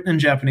not written in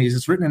Japanese.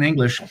 It's written in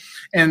English.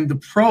 And the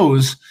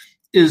prose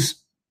is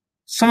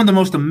some of the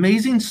most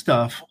amazing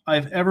stuff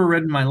I've ever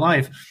read in my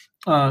life.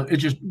 It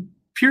just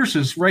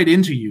pierces right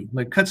into you,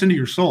 like cuts into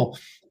your soul.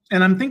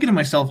 And I'm thinking to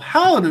myself,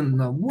 how in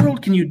the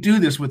world can you do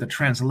this with a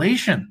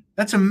translation?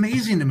 That's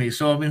amazing to me.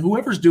 So,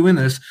 whoever's doing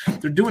this,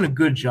 they're doing a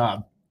good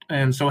job.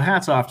 And so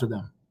hats off to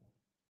them.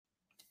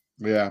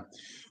 Yeah.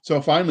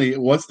 So finally,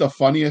 what's the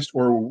funniest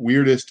or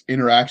weirdest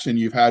interaction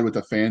you've had with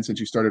a fan since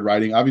you started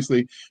writing?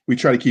 Obviously, we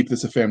try to keep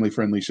this a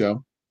family-friendly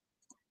show.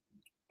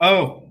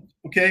 Oh,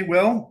 okay.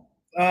 Well,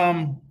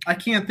 I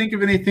can't think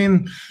of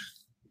anything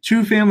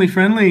too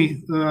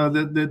family-friendly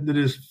that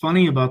is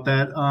funny about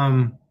that.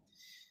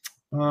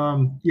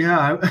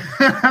 Yeah.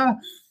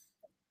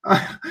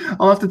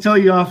 I'll have to tell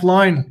you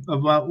offline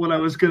about what I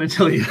was going to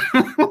tell you.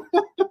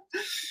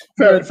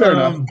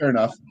 Fair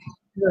enough.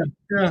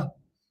 Yeah.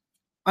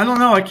 I don't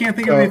know. I can't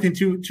think of anything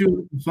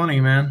too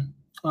funny, man.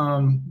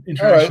 All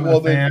right.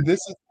 Well, then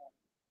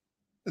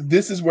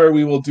this is where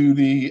we will do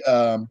the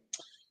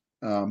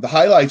the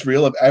highlights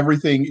reel of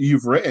everything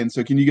you've written.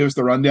 So can you give us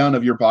the rundown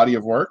of your body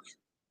of work?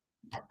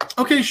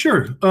 Okay,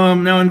 sure.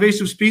 Now,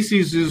 Invasive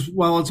Species is,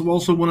 while it's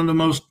also one of the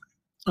most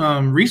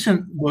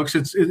recent books,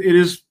 it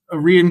is a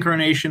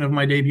reincarnation of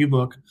my debut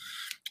book.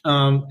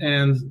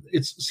 And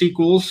its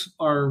sequels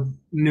are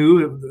new,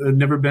 have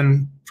never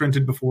been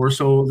printed before.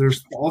 So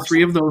there's all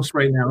three of those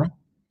right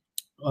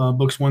now,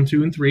 books 1,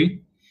 2, and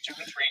 3.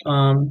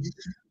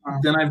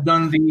 Then I've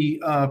done the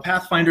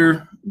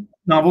Pathfinder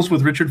novels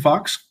with Richard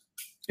Fox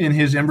in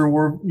his Ember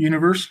War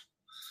universe.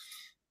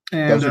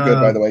 And, those are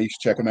good, by the way. You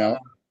should check them out.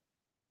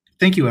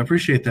 Thank you. I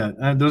appreciate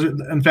that. Those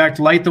are, in fact,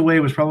 Light the Way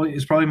is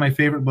probably my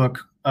favorite book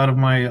out of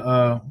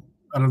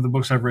the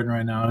books I've written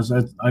right now.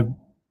 I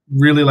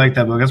really like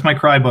that book. That's my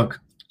cry book.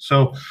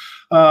 So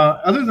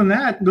other than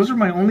that, those are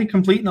my only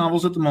complete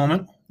novels at the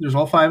moment. There's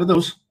all 5 of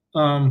those.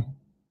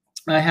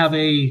 I have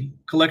a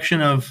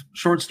collection of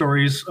short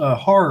stories,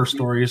 horror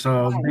stories,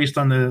 based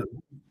on the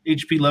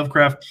H.P.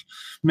 Lovecraft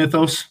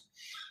mythos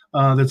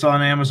that's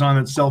on Amazon.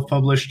 That's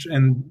self-published.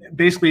 And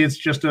basically it's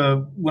just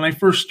when I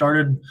first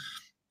started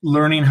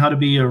learning how to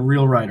be a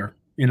real writer,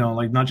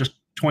 like not just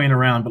toying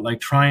around, but like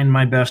trying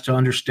my best to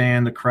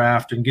understand the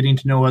craft and getting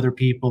to know other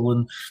people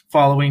and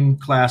following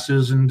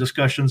classes and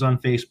discussions on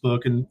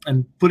Facebook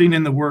and putting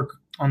in the work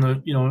on the,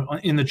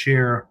 in the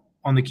chair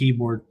on the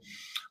keyboard.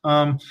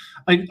 I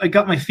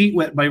got my feet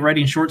wet by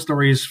writing short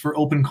stories for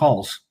open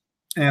calls.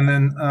 And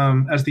then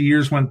as the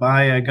years went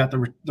by, I got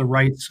the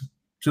rights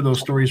to those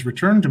stories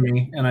returned to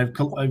me, and I've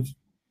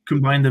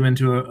combined them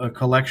into a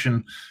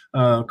collection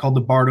called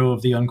The Bardo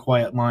of the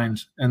Unquiet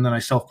Mind, and then I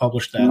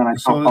self-published that.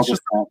 So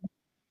it's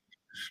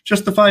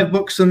just the 5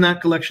 books in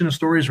that collection of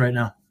stories right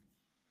now.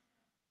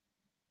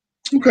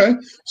 Okay,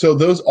 so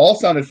those all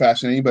sounded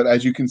fascinating, but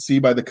as you can see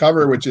by the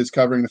cover, which is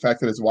covering the fact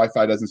that its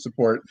Wi-Fi doesn't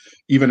support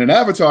even an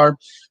avatar,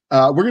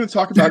 we're going to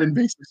talk about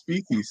Invasive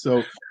Species.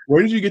 So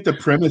where did you get the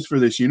premise for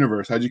this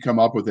universe? How did you come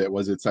up with it?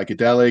 Was it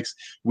psychedelics,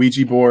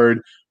 Ouija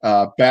board,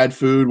 bad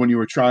food when you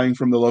were trying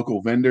from the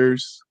local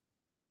vendors?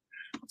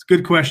 It's a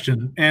good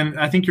question, and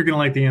I think you're going to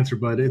like the answer,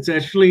 bud. It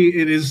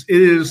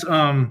is.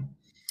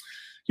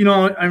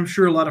 I'm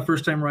sure a lot of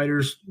first-time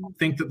writers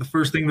think that the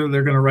first thing that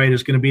they're going to write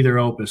is going to be their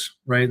opus,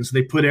 right? And so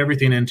they put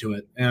everything into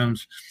it.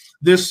 And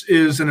this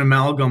is an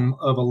amalgam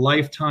of a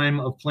lifetime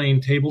of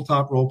playing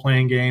tabletop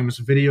role-playing games,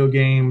 video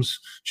games,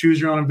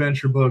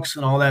 choose-your-own-adventure books,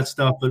 and all that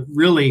stuff. But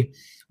really,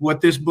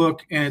 what this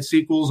book and its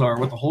sequels are,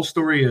 what the whole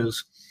story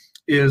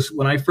is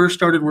when I first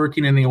started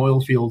working in the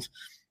oil field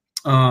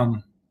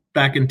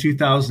back in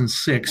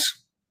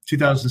 2006,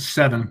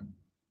 2007,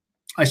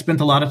 I spent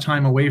a lot of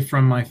time away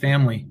from my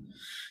family.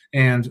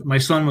 And my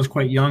son was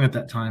quite young at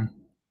that time.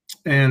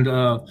 And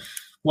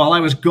while I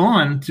was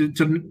gone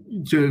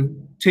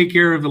to take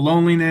care of the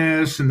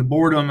loneliness and the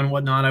boredom and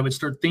whatnot, I would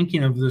start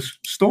thinking of this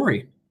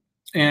story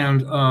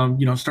and,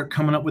 start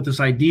coming up with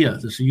this idea,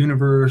 this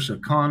universe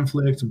of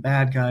conflict and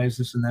bad guys,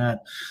 this and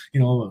that, a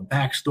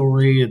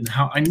backstory and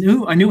how I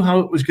knew how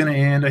it was going to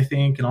end, I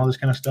think, and all this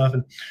kind of stuff.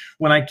 And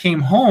when I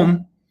came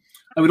home,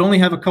 I would only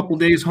have a couple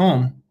days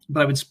home,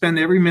 but I would spend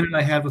every minute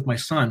I had with my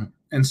son.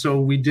 And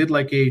so we did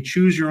like a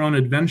choose your own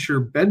adventure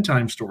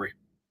bedtime story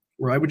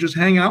where I would just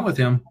hang out with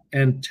him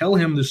and tell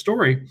him the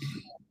story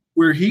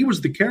where he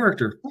was the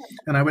character.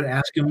 And I would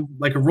ask him,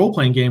 like a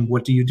role-playing game,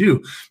 what do you do?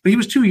 But he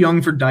was too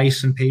young for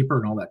dice and paper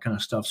and all that kind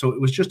of stuff. So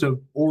it was just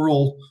an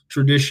oral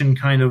tradition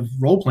kind of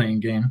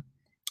role-playing game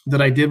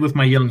that I did with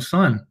my young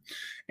son.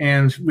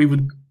 And we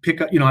would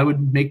pick up, I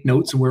would make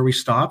notes of where we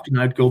stopped,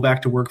 and I'd go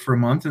back to work for a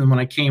month. And then when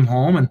I came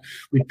home, and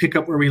we'd pick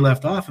up where we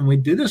left off. And we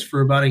did this for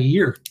about a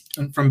year,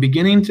 and from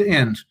beginning to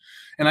end.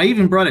 And I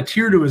even brought a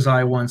tear to his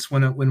eye once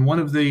when one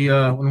of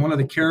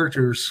the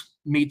characters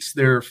meets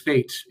their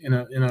fate in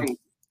a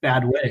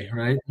bad way,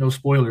 right? No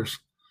spoilers.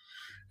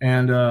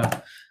 And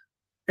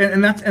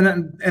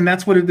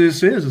that's what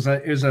this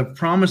is a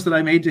promise that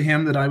I made to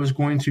him that I was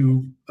going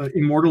to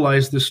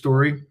immortalize this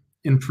story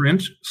in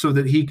print so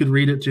that he could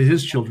read it to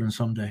his children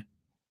someday.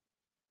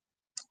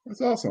 That's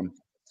awesome.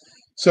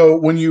 So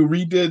when you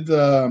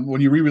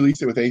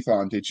re-released it with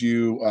Aethon, did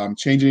you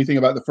change anything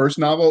about the first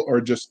novel,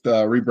 or just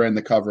rebrand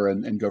the cover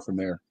and go from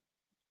there?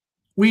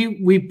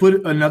 We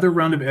put another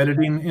round of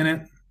editing in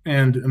it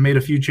and made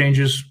a few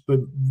changes, but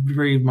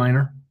very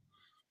minor.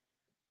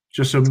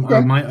 Just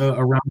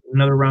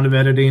another round of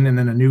editing, and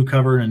then a new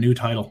cover and a new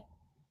title.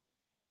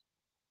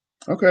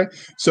 Okay,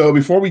 so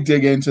before we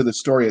dig into the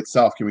story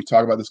itself, can we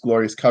talk about this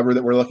glorious cover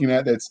that we're looking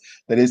at?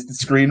 That is the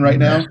screen right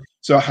now.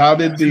 So how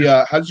did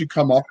you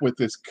come up with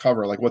this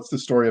cover? Like, what's the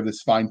story of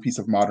this fine piece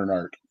of modern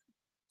art?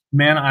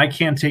 Man, I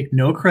can't take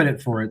no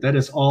credit for it. That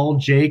is all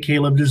J.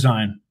 Caleb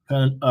design,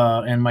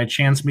 and my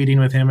chance meeting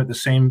with him at the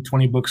same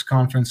 20 Books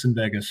conference in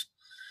Vegas.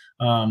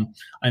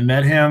 I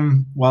met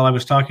him while I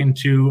was talking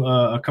to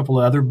a couple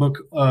of other book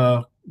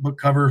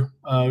cover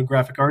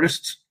graphic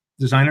artists,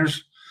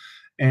 designers.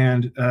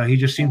 And he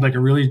just seemed like a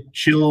really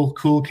chill,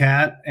 cool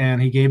cat.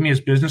 And he gave me his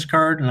business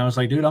card. And I was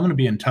like, dude, I'm going to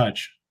be in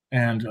touch.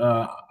 And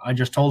I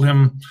just told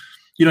him,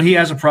 he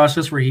has a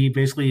process where he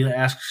basically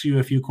asks you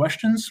a few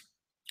questions.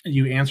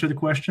 You answer the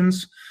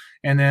questions.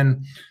 and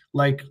then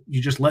like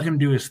you just let him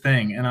do his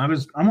thing. And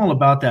I'm all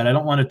about that. I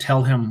don't want to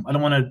tell him. I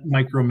don't want to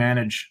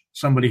micromanage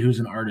somebody who's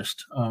an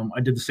artist.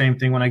 I did the same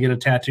thing when I get a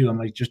tattoo. I'm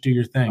like, just do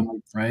your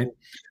thing, right?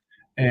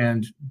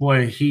 And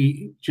boy,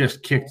 he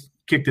just kicked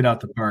it out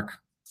the park.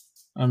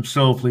 I'm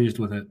so pleased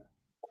with it.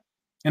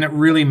 And it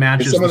really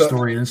matches the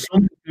story. And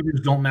some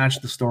movies don't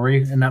match the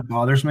story, and that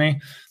bothers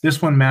me.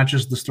 This one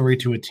matches the story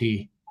to a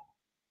T.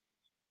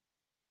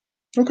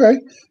 Okay.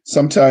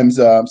 Sometimes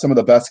some of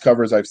the best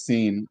covers I've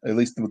seen, at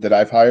least that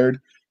I've hired,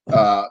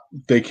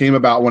 they came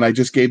about when I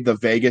just gave the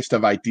vaguest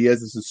of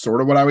ideas. This is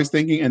sort of what I was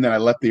thinking, and then I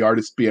let the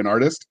artist be an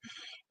artist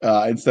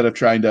instead of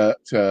trying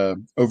to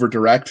over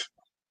direct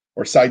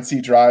or side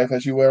seat drive,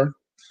 as you were.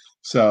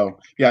 So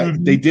yeah,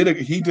 he did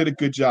a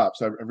good job.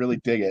 So I really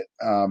dig it.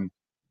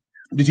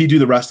 Did he do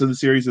the rest of the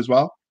series as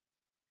well?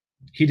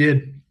 He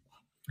did.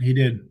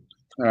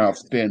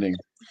 Outstanding.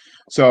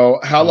 So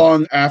how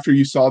long after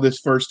you saw this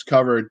first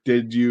cover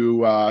did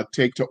you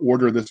take to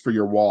order this for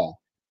your wall?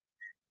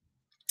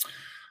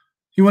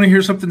 You want to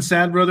hear something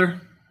sad, brother?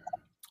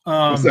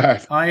 What's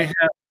that? I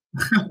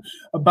had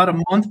about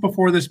a month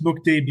before this book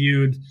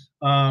debuted,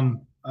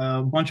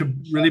 a bunch of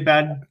really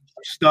bad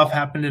stuff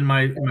happened in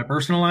my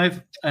personal life,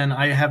 and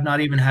I have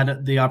not even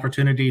had the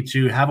opportunity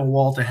to have a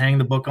wall to hang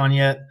the book on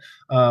yet,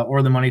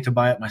 or the money to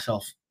buy it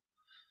myself.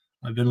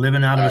 I've been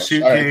living out of a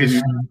suitcase.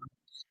 Right,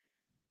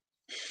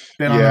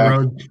 been on the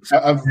road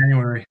since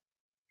January.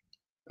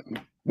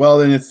 Well,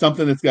 then it's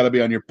something that's got to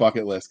be on your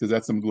bucket list because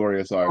that's some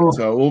glorious art. Oh.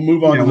 So we'll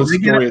move on to the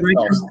story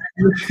itself.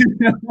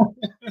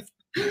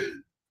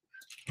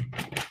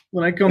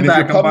 When I come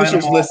back, if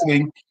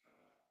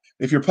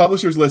your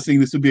publisher's listening,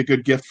 this would be a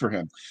good gift for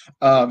him.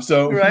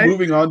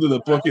 Moving on to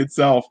the book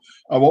itself,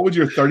 what would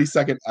your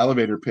 30-second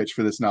elevator pitch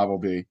for this novel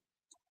be?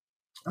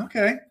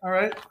 Okay. All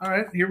right.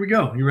 Here we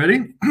go. You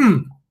ready?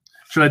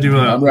 Should I do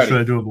a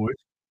voice?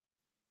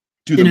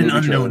 In an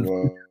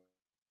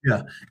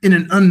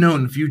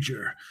unknown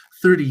future,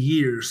 30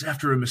 years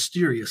after a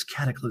mysterious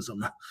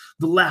cataclysm,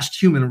 the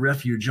last human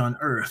refuge on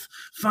Earth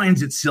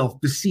finds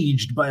itself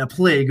besieged by a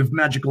plague of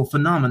magical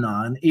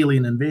phenomena and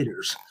alien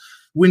invaders.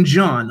 When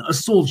John, a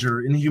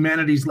soldier in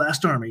humanity's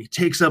last army,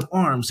 takes up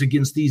arms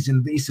against these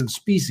invasive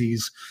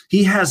species,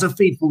 he has a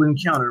fateful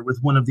encounter with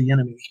one of the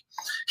enemy.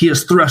 He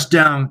is thrust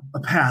down a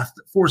path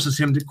that forces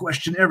him to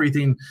question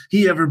everything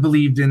he ever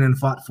believed in and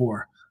fought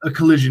for, a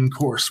collision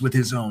course with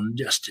his own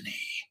destiny.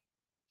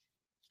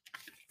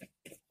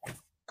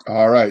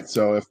 All right.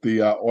 So if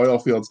the oil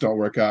fields don't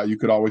work out, you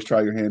could always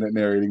try your hand at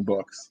narrating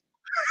books.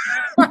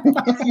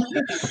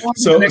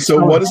 So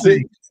what is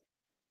it?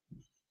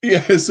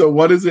 Yeah. So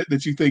what is it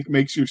that you think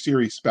makes your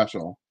series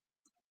special?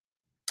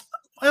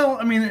 Well,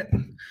 I mean,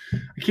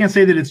 I can't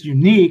say that it's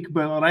unique,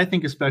 but what I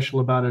think is special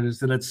about it is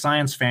that it's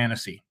science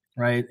fantasy,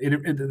 right?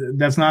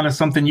 That's not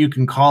something you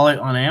can call it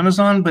on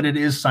Amazon, but it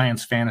is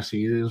science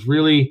fantasy. It is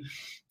really,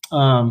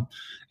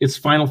 it's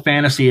Final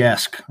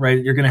Fantasy-esque,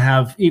 right? You're going to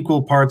have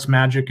equal parts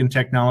magic and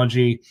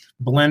technology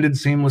blended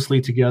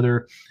seamlessly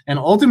together. And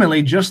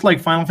ultimately, just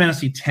like Final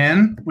Fantasy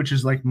X, which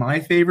is like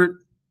my favorite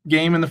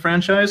game in the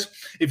franchise,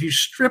 if you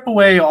strip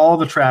away all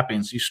the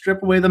trappings, you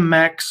strip away the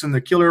mechs and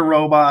the killer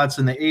robots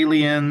and the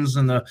aliens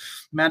and the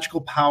magical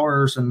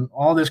powers and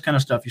all this kind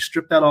of stuff, you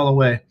strip that all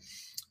away,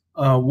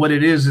 what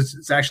it is,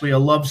 it's actually a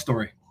love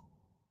story,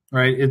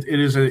 right?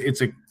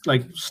 It's a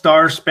like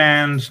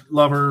star-spanned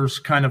lovers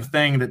kind of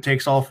thing that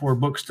takes all 4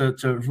 books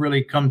to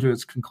really come to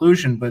its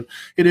conclusion. But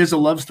it is a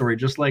love story,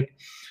 just like,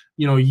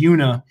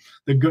 Yuna,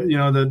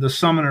 the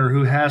summoner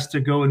who has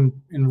to go and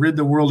rid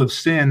the world of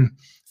sin,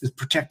 is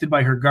protected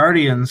by her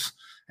guardians,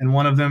 and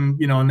one of them,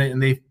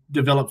 and they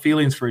develop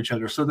feelings for each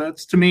other. So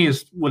that's, to me,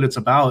 is what it's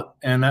about.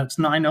 And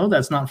I know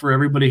that's not for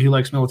everybody who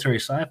likes military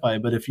sci-fi,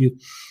 but if you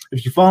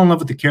fall in love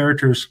with the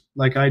characters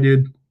like I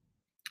did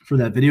for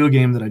that video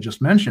game that I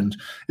just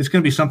mentioned, it's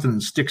going to be something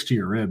that sticks to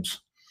your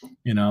ribs.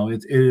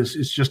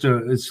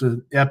 It's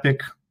an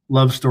epic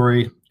love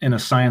story in a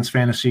science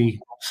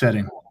fantasy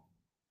setting.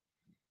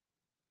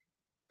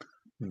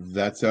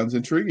 That sounds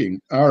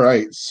intriguing. All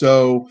right.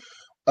 So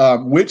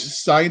which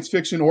science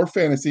fiction or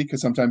fantasy,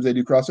 because sometimes they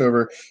do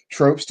crossover,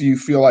 tropes do you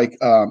feel like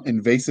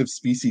invasive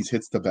species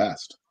hits the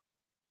best?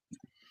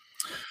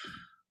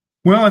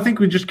 Well, I think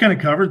we just kind of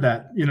covered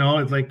that.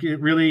 It's like, it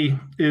really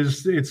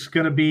is, it's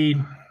going to be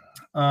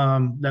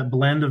that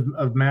blend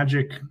of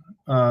magic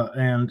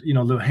and,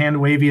 the hand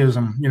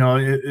wavyism.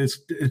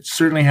 It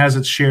certainly has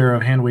its share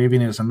of hand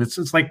wavingism.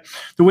 It's like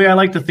the way I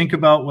like to think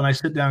about when I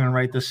sit down and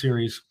write this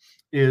series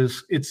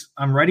is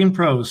I'm writing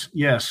prose,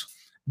 yes.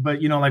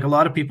 But, like a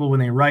lot of people, when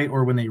they write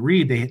or when they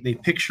read, they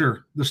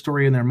picture the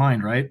story in their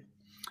mind, right?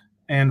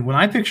 And when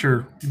I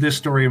picture this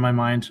story in my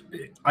mind,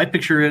 I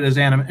picture it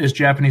as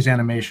Japanese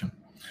animation,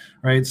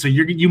 right? So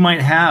you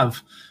might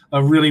have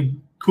a really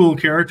cool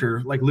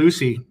character like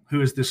Lucy,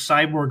 who is this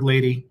cyborg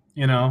lady,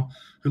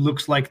 who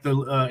looks like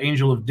the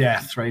angel of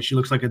death, right? She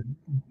looks like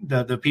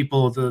the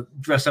people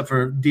dress up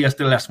for Dias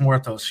de los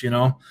Muertos,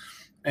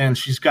 and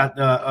she's got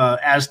the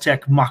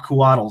Aztec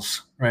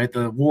macuatls, right?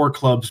 The war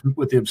clubs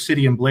with the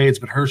obsidian blades,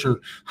 but hers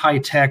are high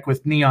tech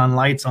with neon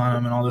lights on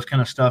them and all this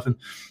kind of stuff. And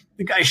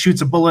the guy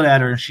shoots a bullet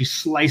at her and she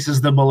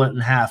slices the bullet in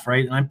half,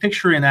 right? And I'm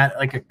picturing that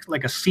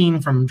like a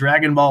scene from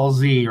Dragon Ball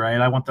Z,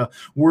 right? I want the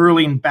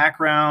whirling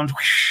background,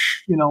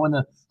 whoosh, and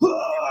the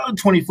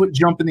 20-foot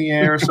jump in the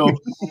air. So,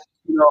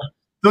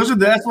 those are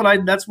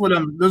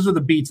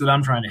the beats that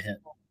I'm trying to hit.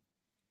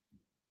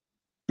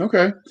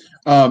 Okay.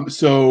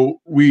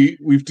 So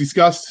we've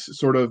discussed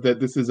sort of that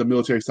this is a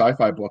military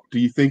sci-fi book. Do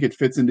you think it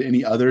fits into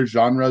any other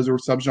genres or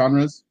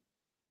subgenres?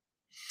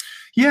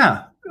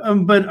 Yeah,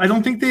 but I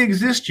don't think they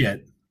exist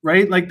yet,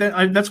 right? Like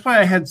that's why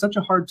I had such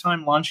a hard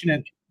time launching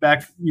it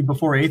back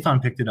before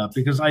Aethon picked it up,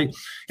 because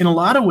in a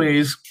lot of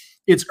ways,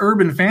 it's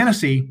urban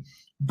fantasy.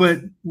 But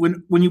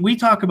when we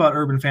talk about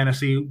urban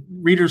fantasy,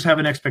 readers have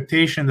an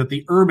expectation that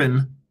the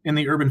urban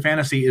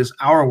fantasy is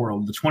our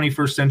world, the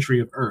 21st century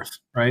of Earth,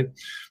 right?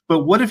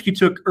 But what if you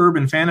took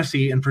urban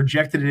fantasy and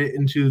projected it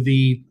into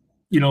the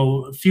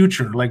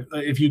future? Like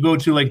if you go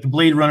to like the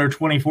Blade Runner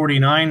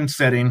 2049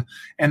 setting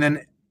and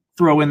then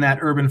throw in that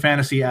urban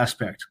fantasy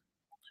aspect,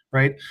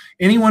 right?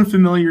 Anyone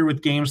familiar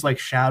with games like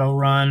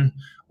Shadowrun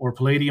or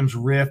Palladium's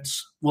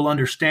Rifts will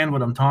understand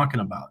what I'm talking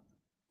about,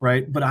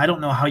 right? But I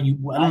don't know what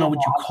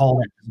you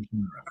call it.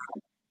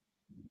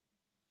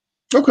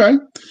 Okay.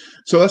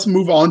 So let's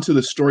move on to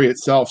the story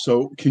itself.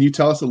 So can you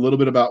tell us a little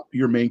bit about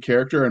your main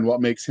character and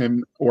what makes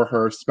him or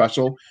her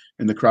special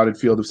in the crowded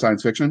field of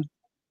science fiction?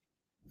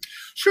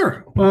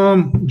 Sure.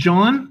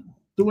 John,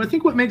 I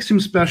think what makes him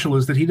special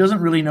is that he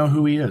doesn't really know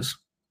who he is.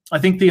 I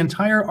think the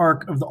entire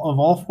arc of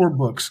all 4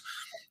 books,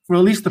 for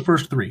at least the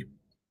first 3,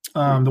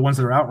 the ones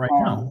that are out right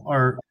now,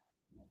 are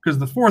because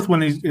the 4th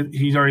one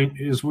he's already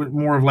is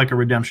more of like a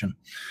redemption.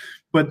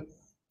 But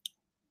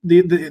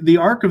the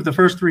arc of the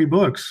first 3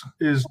 books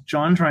is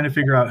John trying to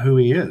figure out who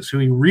he is, who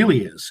he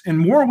really is, in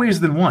more ways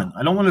than one.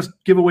 I don't want to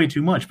give away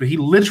too much, but he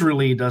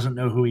literally doesn't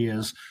know who he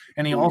is,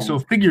 and he also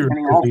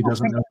figuratively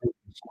doesn't know who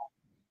he is.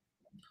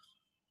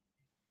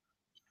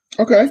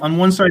 Okay. On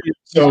one side, he's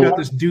got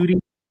this duty,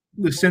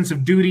 the sense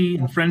of duty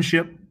and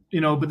friendship,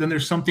 but then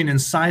there's something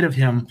inside of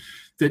him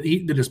that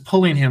is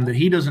pulling him that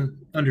he doesn't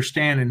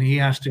understand, and he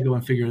has to go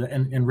and figure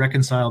and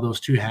reconcile those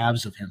 2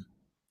 halves of him.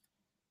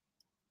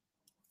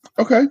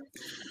 Okay.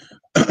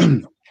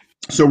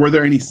 So were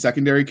there any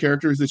secondary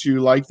characters that you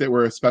liked that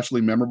were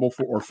especially memorable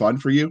or fun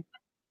for you?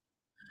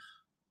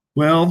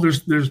 Well,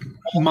 there's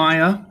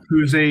Maya,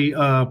 who's a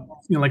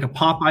like a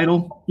pop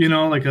idol,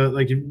 like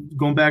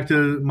going back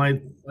to my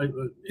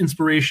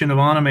inspiration of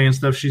anime and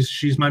stuff.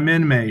 She's my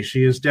Minmay.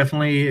 She is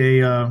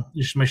definitely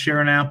she's my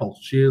Sharon Apple.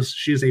 She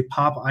is a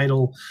pop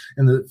idol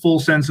in the full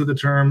sense of the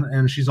term,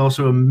 and she's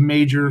also a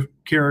major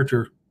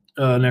character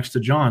next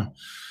to John.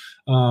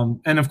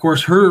 And of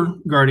course, her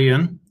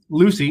guardian,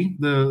 Lucy,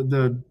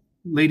 the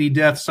Lady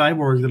Death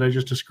cyborg that I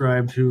just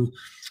described, who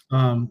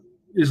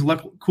is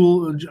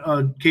cool.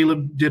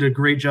 Caleb did a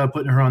great job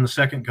putting her on the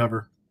second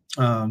cover.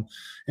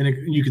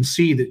 You can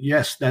see that,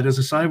 yes, that is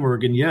a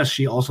cyborg. And yes,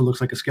 she also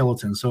looks like a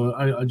skeleton. So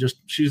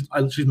she's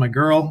my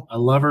girl. I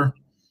love her.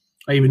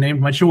 I even named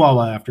my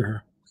Chihuahua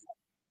after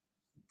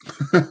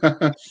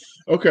her.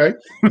 Okay.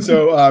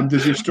 So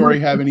does your story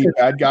have any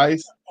bad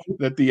guys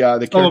that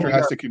the character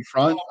has to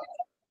confront?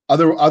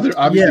 Other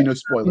obviously no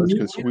spoilers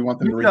because we want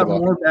them to read the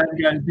book. More bad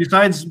guys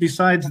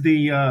besides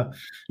the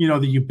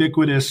the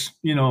ubiquitous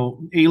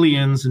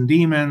aliens and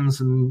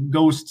demons and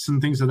ghosts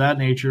and things of that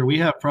nature. We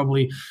have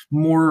probably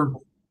more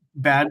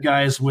bad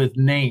guys with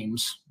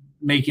names,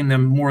 making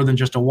them more than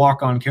just a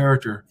walk-on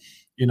character.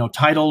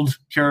 Titled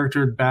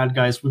character bad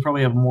guys. We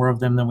probably have more of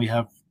them than we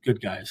have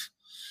good guys.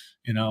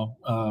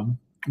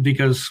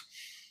 Because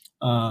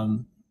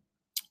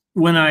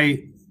when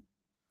I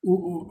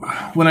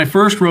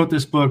first wrote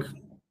this book,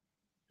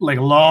 like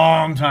a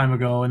long time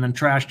ago, and then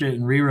trashed it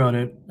and rewrote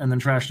it, and then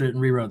trashed it and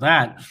rewrote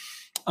that,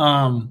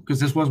 because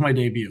this was my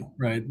debut,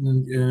 right?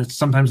 And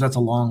sometimes that's a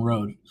long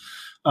road.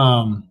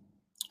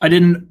 I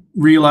didn't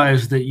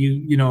realize that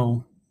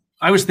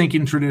I was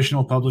thinking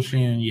traditional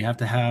publishing, and you have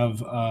to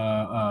have,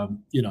 I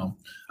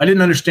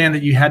didn't understand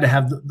that you had to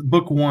have the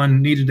book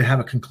 1 needed to have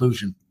a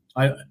conclusion.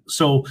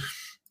 So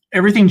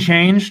everything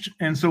changed,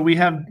 and so we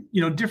have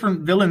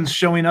different villains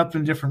showing up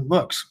in different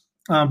books.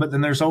 But then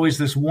there's always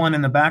this one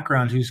in the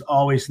background who's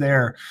always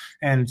there.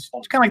 And it's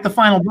kind of like the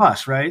final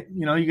boss, right?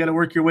 You got to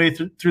work your way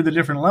through the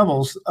different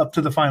levels up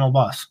to the final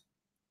boss.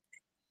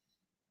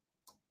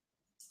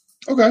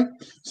 Okay.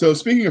 So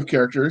speaking of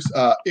characters,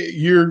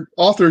 your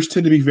authors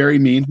tend to be very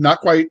mean.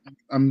 Not quite,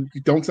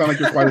 don't sound like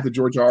you're quite at the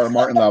George R. R.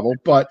 Martin level,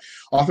 but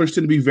authors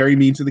tend to be very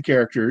mean to the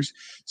characters.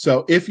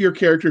 So if your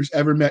characters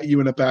ever met you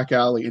in a back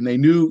alley and they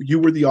knew you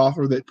were the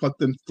author that put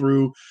them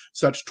through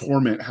such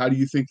torment, how do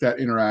you think that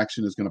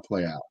interaction is going to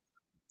play out?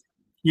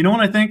 You know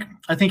what I think?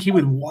 I think he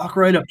would walk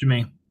right up to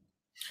me.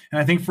 And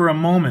I think for a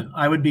moment,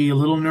 I would be a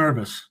little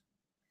nervous.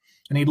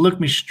 And he'd look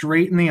me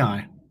straight in the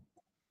eye.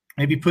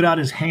 Maybe put out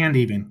his hand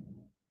even.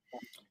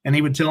 And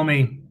he would tell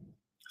me,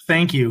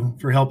 "Thank you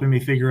for helping me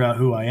figure out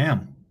who I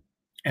am."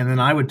 And then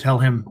I would tell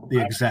him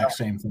the exact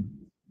same thing.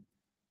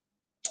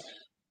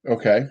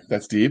 Okay,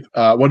 that's deep.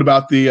 What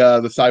about the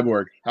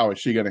cyborg? How is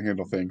she going to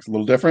handle things? A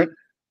little different.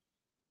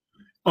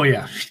 Oh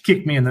yeah, she'd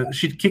kick me in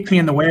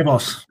the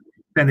huevos,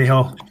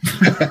 pendejo.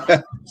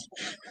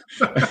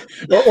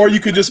 Or you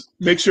could just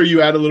make sure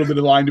you add a little bit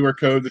of line to her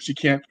code that she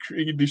can't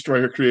destroy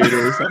her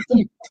creator or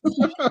something.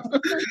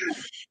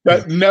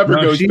 That never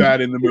goes bad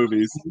in the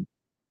movies.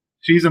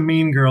 She's a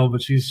mean girl,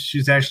 but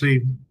she's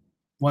actually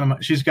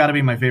she's got to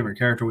be my favorite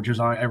character, which is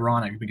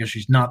ironic because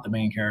she's not the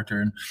main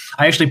character. And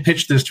I actually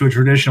pitched this to a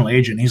traditional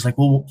agent. He's like,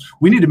 well,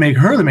 we need to make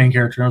her the main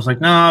character. And I was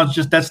like, no, it's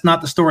just, that's not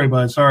the story,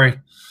 bud. Sorry.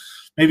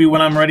 Maybe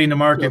when I'm ready to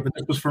market, but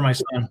this was for my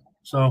son.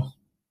 So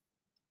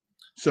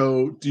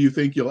do you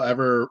think you'll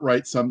ever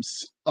write some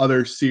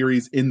other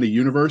series in the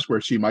universe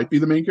where she might be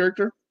the main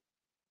character?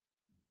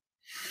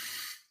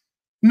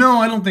 No,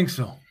 I don't think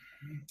so.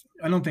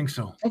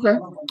 Okay.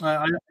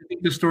 I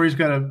think the story's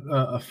got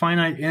a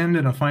finite end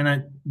and a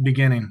finite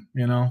beginning,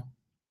 you know?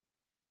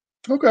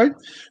 Okay.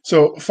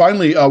 So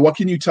finally, what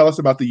can you tell us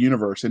about the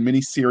universe? In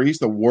many series,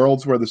 the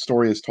worlds where the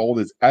story is told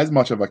is as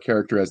much of a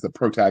character as the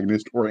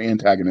protagonist or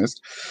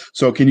antagonist.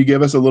 So can you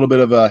give us a little bit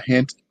of a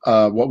hint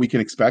what we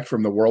can expect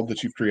from the world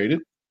that you've created?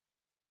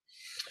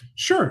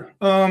 Sure.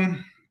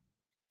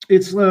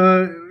 It's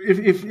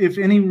if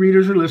any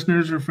readers or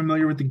listeners are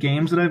familiar with the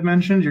games that I've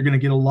mentioned, you're going to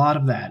get a lot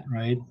of that,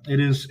 right? It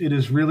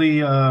is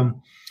really a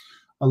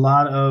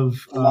lot of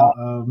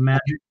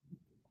magic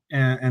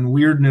and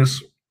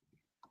weirdness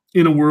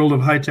in a world of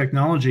high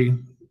technology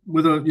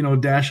with a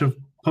dash of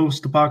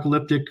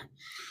post-apocalyptic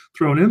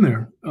thrown in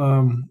there.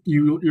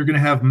 You're going to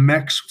have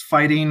mechs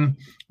fighting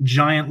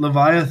giant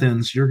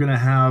leviathans. You're going to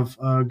have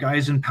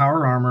guys in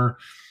power armor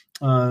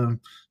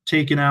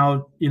taking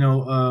out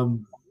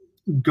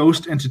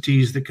ghost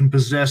entities that can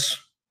possess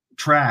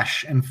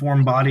trash and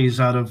form bodies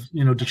out of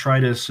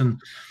detritus,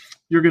 and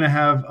you're going to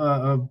have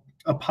a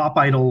pop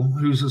idol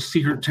who's a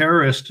secret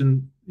terrorist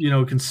and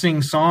can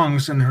sing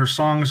songs, and her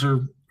songs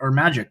are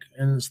magic,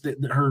 and it's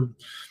the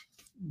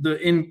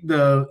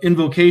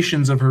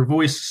invocations of her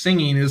voice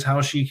singing is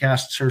how she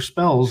casts her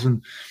spells,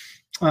 and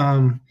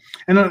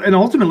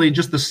ultimately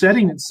just the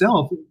setting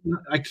itself.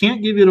 I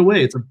can't give it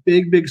away. It's a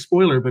big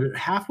spoiler, but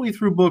halfway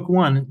through book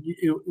one,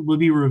 it will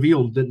be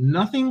revealed that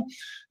nothing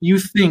you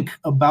think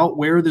about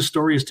where the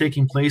story is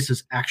taking place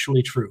is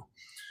actually true.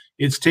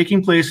 It's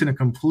taking place in a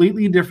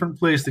completely different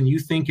place than you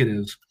think it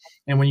is.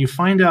 And when you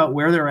find out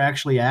where they're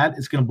actually at,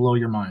 it's going to blow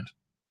your mind.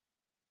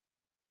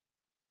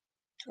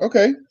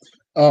 Okay.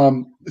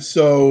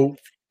 So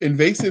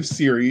invasive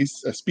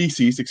species,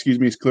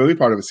 is clearly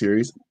part of a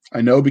series.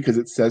 I know because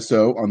it says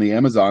so on the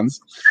Amazons.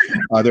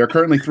 There are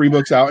currently 3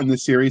 books out in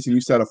this series, and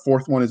you said a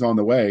 4th one is on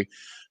the way.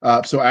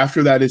 So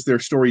after that, is their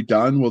story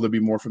done? Will there be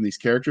more from these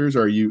characters?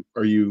 Or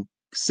are you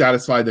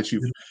satisfied that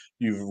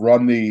you've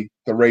run the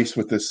race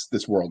with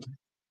this world?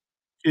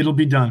 It'll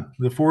be done.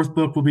 The 4th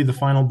book will be the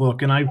final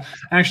book. And I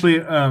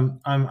actually,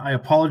 I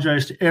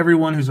apologize to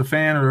everyone who's a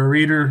fan or a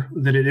reader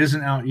that it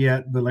isn't out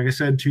yet. But like I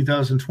said,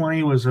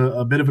 2020 was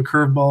a bit of a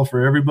curveball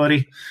for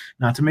everybody.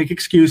 Not to make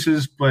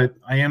excuses, but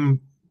I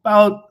am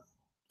about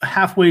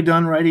halfway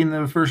done writing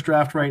the first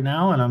draft right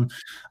now, and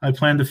I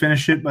plan to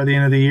finish it by the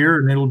end of the year.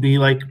 And it'll be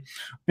like,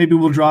 maybe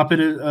we'll drop it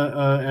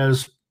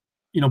as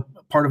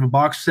part of a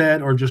box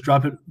set, or just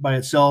drop it by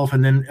itself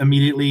and then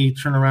immediately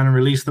turn around and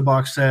release the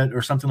box set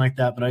or something like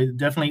that. But I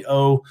definitely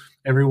owe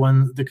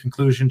everyone the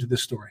conclusion to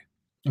this story,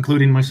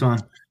 including my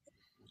son.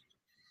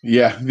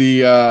 Yeah,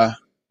 the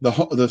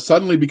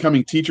suddenly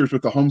becoming teachers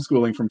with the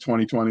homeschooling from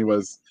 2020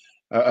 was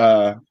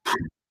a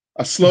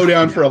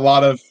slowdown for a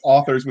lot of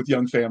authors with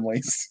young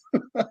families.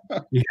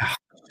 Yeah.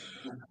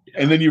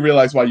 And then you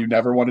realize why you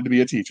never wanted to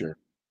be a teacher.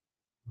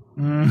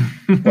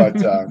 But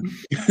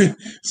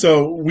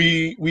so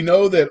we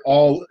know that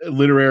all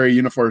literary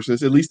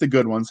universes, at least the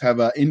good ones, have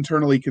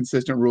internally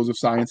consistent rules of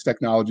science,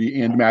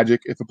 technology, and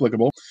magic, if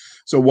applicable.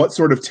 So what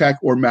sort of tech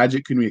or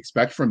magic can we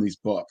expect from these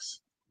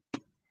books?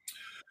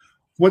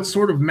 What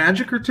sort of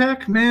magic or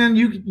tech? Man,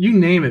 you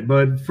name it,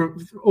 bud.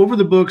 Over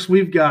the books,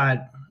 we've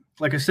got,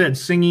 like I said,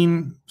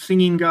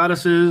 singing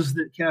goddesses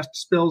that cast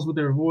spells with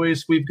their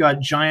voice. We've got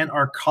giant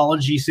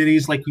arcology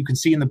cities, like you can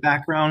see in the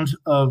background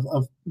of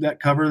that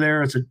cover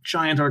there. It's a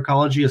giant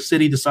arcology, a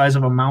city the size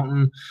of a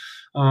mountain.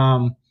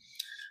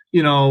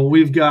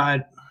 We've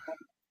got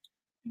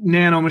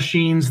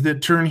nanomachines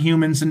that turn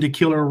humans into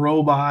killer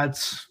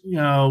robots.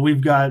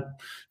 We've got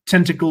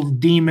tentacled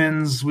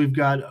demons. We've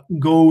got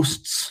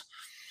ghosts.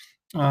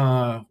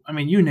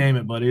 You name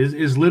it, but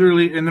is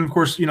literally, and then of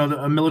course,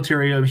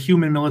 a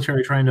human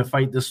military trying to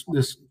fight this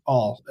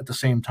all at the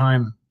same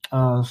time.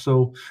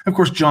 So of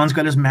course, John's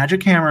got his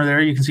magic hammer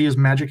there. You can see his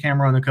magic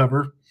hammer on the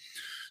cover.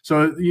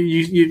 So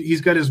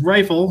he's got his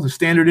rifle, the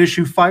standard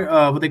issue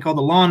what they call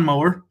the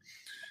lawnmower,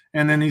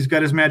 and then he's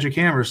got his magic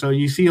hammer. So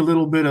you see a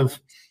little bit of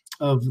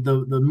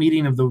the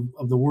meeting of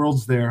the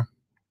worlds there.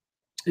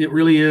 It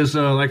really is,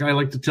 like I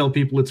like to tell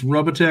people, it's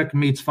Robotech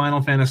meets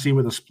Final Fantasy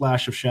with a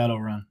splash of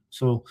Shadowrun.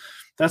 So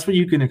that's what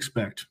you can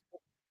expect.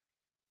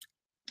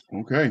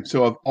 Okay.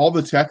 So of all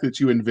the tech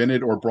that you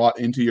invented or brought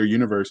into your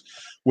universe,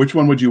 which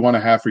one would you want to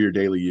have for your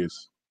daily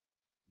use?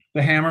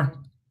 The hammer.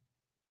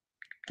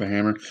 The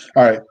hammer.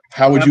 All right.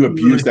 How would you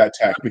abuse that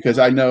tech? Because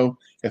I know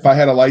if I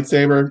had a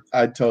lightsaber,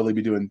 I'd totally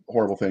be doing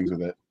horrible things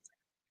with it.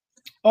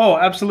 Oh,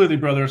 absolutely,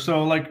 brother.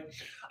 So like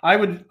I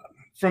would,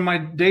 from my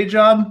day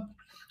job,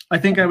 I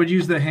think I would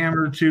use the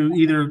hammer to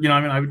either, you know,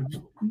 I mean,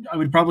 I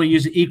would probably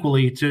use it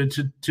equally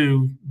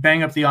to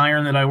bang up the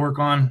iron that I work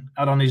on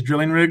out on these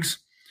drilling rigs.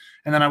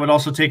 And then I would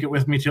also take it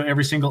with me to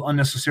every single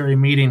unnecessary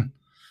meeting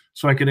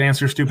so I could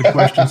answer stupid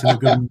questions in a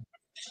good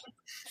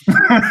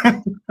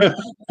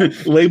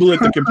Label it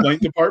the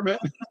complaint department.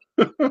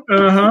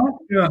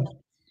 Yeah.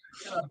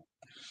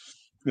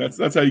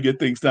 That's how you get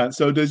things done.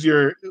 So does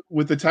your,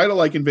 with the title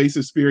like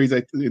Invasive Species,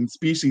 in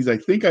Species, I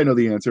think I know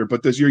the answer,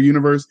 but does your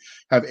universe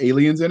have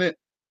aliens in it?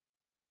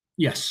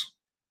 Yes.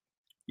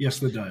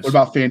 Yes, it does. What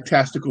about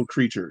fantastical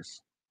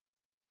creatures?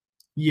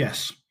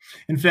 Yes.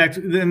 In fact,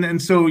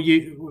 and so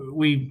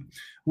we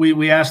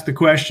asked the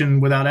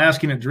question without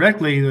asking it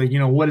directly, you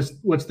know,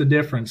 what's the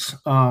difference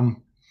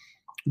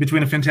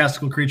between a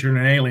fantastical creature and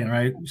an alien,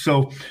 right?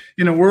 So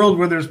in a world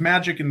where there's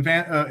magic and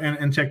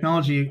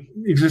technology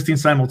existing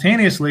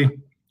simultaneously,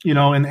 you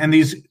know, and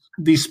these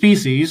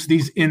species,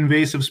 these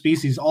invasive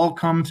species, all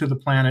come to the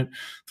planet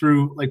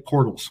through like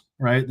portals,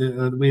 right?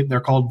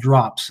 They're called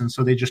drops, and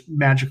so they just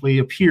magically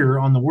appear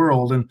on the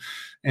world, and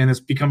it's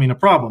becoming a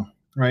problem,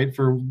 right,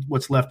 for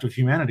what's left of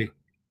humanity.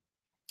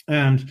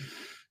 And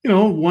you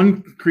know,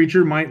 one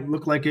creature might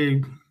look like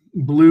a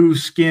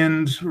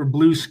blue-skinned or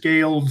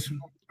blue-scaled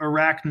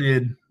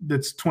arachnid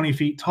that's 20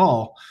 feet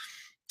tall.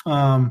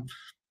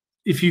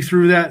 If you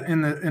threw that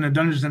in a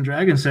Dungeons and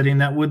Dragons setting,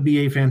 that would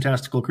be a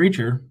fantastical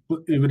creature.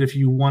 But if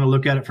you want to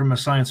look at it from a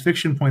science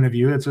fiction point of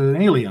view, it's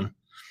an alien.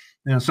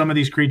 You know, some of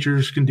these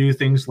creatures can do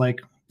things like,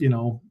 you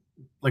know,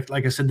 like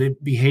I said, they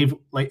behave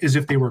like as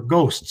if they were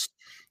ghosts,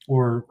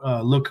 or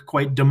look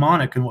quite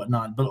demonic and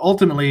whatnot. But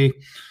ultimately,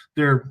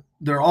 they're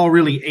all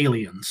really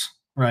aliens,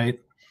 right?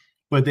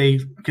 But they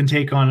can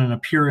take on an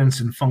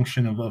appearance and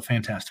function of a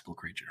fantastical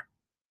creature.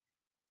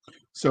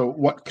 So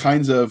what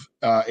kinds of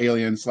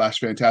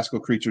alien/fantastical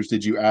creatures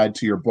did you add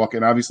to your book?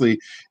 And obviously,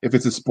 if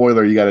it's a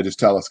spoiler, you got to just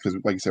tell us, because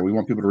like you said, we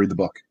want people to read the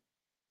book.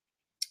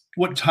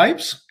 What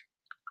types?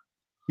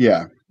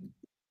 Yeah.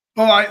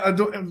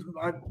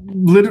 Oh,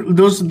 literally,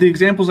 the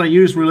examples I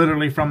used were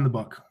literally from the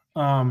book.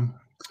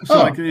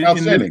 Like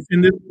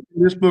in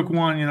this book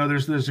one, you know,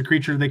 there's a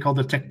creature they call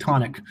the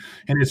Tectonic,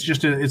 and it's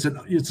just it's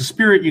a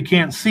spirit you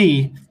can't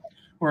see,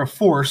 or a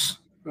force.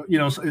 You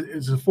know,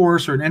 it's a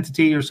force or an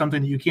entity or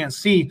something that you can't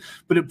see,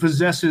 but it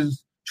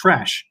possesses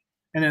trash,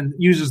 and then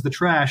uses the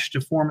trash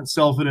to form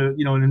itself in an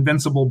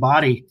invincible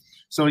body.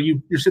 So you're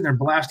sitting there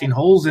blasting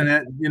holes in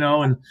it, you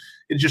know, and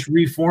it's just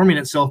reforming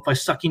itself by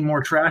sucking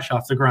more trash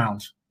off the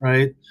ground,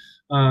 right?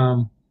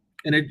 And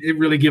it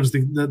really gives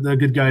the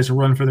good guys a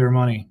run for their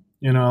money,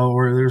 you know.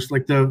 Or there's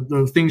like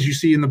the things you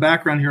see in the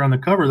background here on the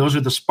cover. Those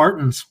are the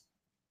Spartans.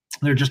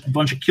 They're just a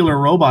bunch of killer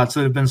robots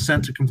that have been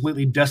sent to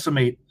completely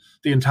decimate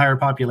the entire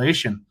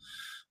population.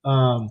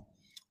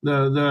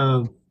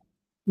 The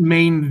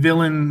main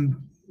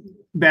villain,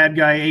 bad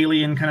guy,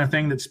 alien kind of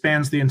thing that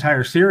spans the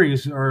entire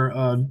series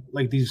are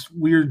like these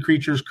weird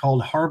creatures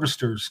called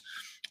harvesters,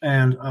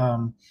 and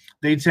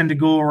they tend to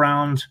go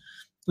around.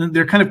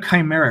 They're kind of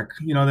chimeric,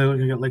 you know.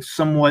 They got like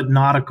somewhat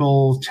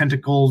nautical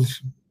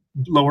tentacles,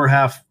 lower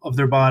half of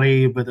their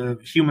body, but a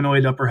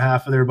humanoid upper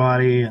half of their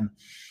body, and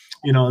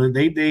you know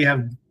they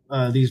have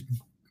these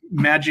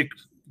magic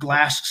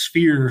glass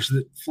spheres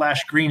that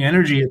flash green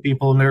energy at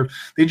people, and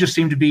they just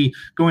seem to be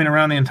going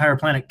around the entire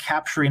planet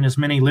capturing as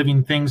many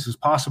living things as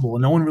possible,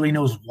 and no one really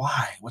knows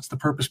why. What's the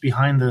purpose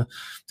behind the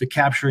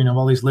capturing of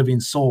all these living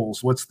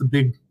souls? What's the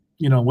big,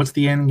 you know, what's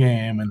the end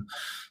game? And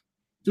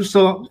just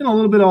a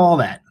little bit of all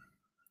that.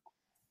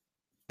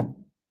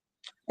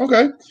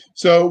 Okay,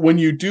 so when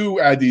you do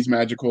add these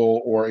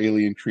magical or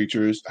alien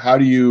creatures, how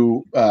do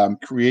you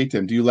create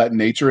them? Do you let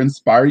nature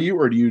inspire you,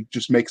 or do you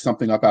just make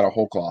something up out of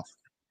whole cloth?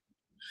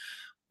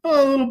 A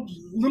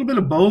little bit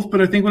of both, but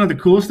I think one of the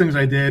coolest things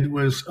I did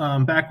was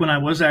back when I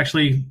was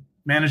actually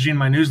managing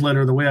my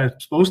newsletter the way I was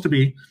supposed to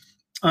be.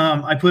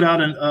 I put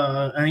out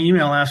an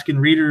email asking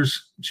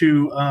readers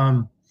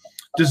to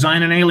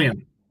design an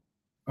alien.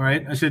 All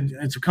right, I said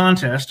it's a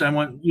contest. I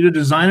want you to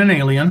design an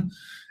alien,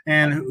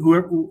 and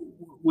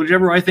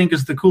whichever I think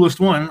is the coolest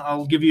one,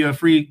 I'll give you a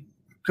free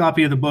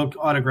copy of the book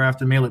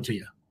autographed and mail it to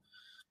you.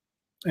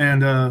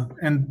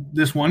 And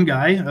this one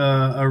guy,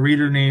 a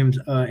reader named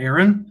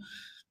Aaron,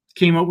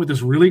 came up with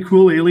this really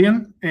cool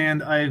alien,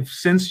 and I've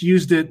since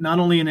used it not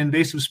only in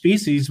Invasive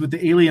Species, but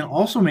the alien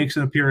also makes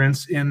an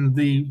appearance in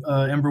the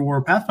Ember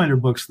War Pathfinder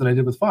books that I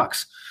did with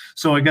Fox.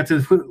 So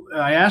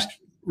I asked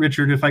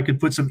Richard if I could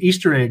put some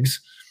Easter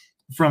eggs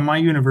from my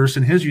universe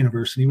in his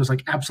universe, and he was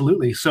like,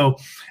 absolutely. So,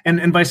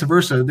 and vice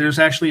versa. There's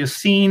actually a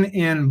scene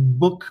in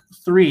book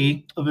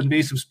 3 of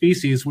Invasive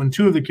Species when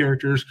two of the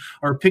characters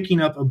are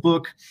picking up a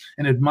book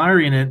and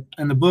admiring it.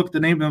 And the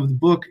name of the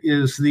book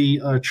is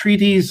the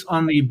Treatise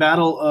on the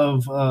Battle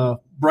of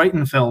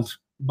Breitenfeld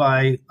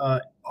by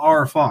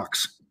R.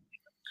 Fox.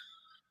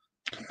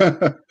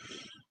 Okay,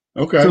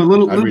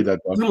 so I'd read that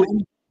book.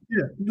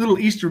 Yeah, little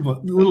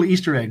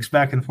Easter eggs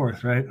back and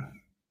forth, right?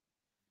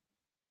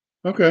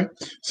 Okay.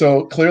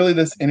 So clearly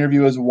this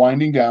interview is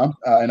winding down,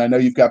 and I know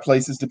you've got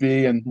places to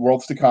be and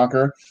worlds to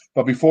conquer.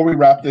 But before we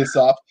wrap this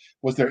up,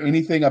 was there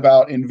anything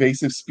about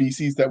invasive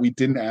species that we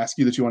didn't ask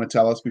you that you want to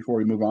tell us before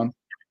we move on?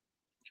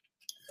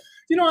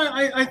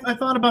 I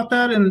thought about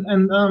that, and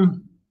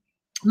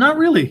not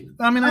really.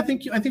 I mean, I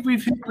think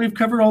we've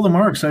covered all the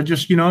marks. I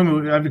just,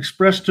 I've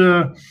expressed.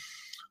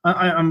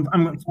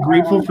 I'm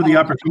grateful for the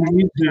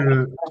opportunity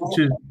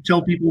to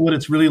tell people what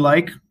it's really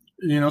like,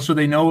 so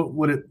they know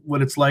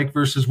what it's like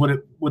versus what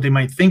they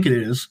might think it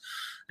is.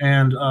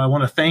 And I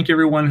want to thank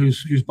everyone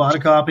who's bought a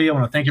copy. I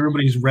want to thank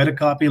everybody who's read a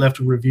copy, left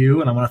a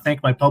review, and I want to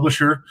thank my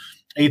publisher,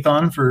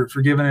 Aethon, for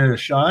giving it a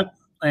shot.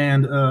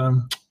 And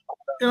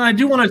I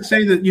do want to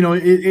say that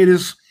it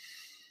is.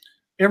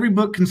 Every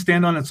book can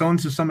stand on its own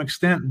to some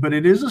extent, but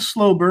it is a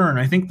slow burn.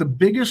 I think the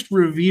biggest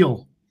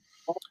reveal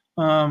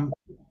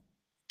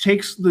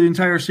takes the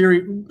entire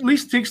series, at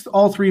least takes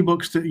all three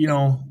books to,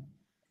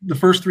 the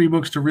first three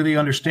books to really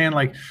understand,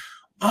 like,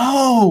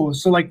 oh,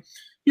 so like,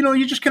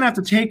 you just kind of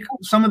have to take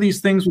some of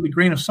these things with a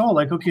grain of salt.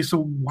 Like, okay,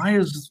 so what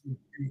is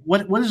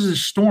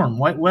this storm?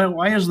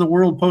 Why is the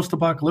world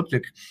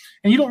post-apocalyptic?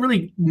 And you don't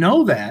really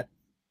know that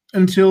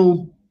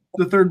until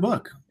the third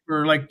book,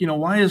 or like,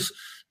 why is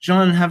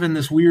John having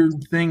this weird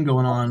thing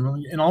going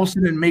on? And all of a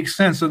sudden it makes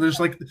sense. So there's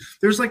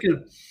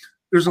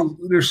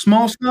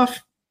small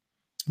stuff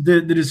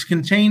that is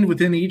contained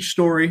within each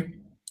story,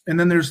 and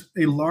then there's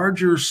a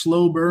larger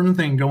slow burn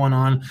thing going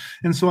on.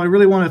 And so I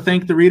really want to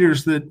thank the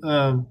readers that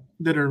are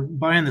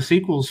buying the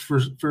sequels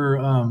for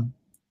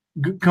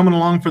coming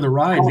along for the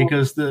ride,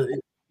 because to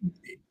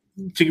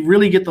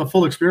really get the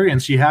full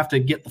experience, you have to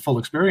get the full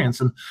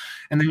experience, and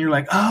then you're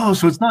like, oh,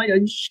 so it's not, you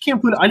just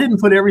can't I didn't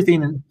put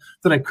everything in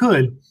that I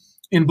could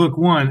in book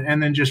one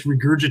and then just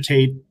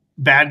regurgitate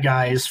bad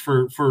guys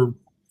for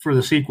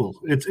the sequel.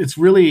 It's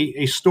really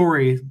a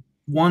story.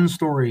 One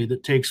story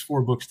that takes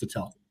 4 books to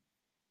tell.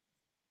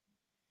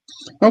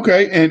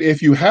 Okay, and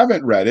if you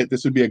haven't read it,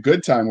 this would be a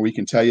good time where we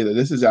can tell you that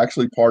this is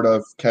actually part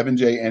of Kevin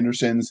J.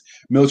 Anderson's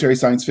military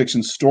science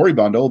fiction story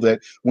bundle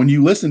that when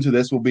you listen to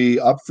this will be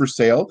up for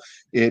sale.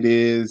 It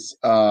is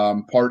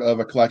part of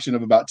a collection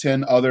of about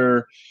 10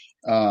 other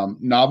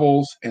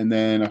novels, and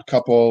then a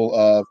couple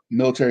of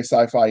military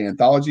sci-fi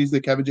anthologies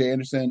that Kevin J.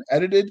 Anderson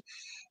edited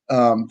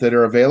that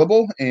are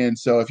available. And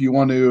so if you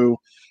want to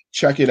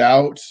check it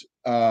out,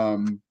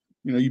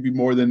 you'd be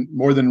more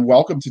than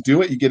welcome to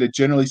do it. You get,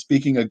 generally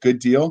speaking, a good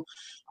deal.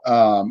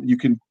 You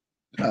can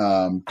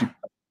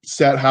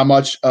set how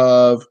much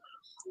of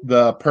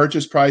the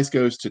purchase price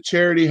goes to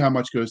charity, how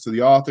much goes to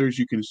the authors.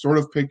 You can sort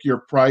of pick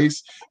your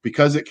price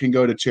because it can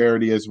go to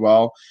charity as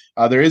well.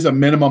 There is a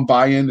minimum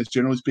buy-in that's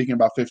generally speaking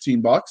about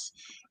 $15.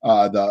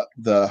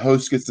 The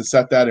host gets to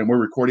set that, and we're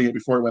recording it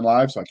before it went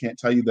live, so I can't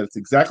tell you that it's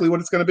exactly what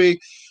it's going to be.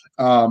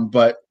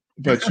 But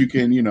you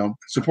can,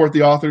 support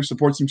the authors,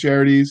 support some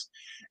charities,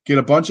 get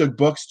a bunch of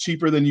books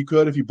cheaper than you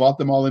could if you bought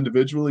them all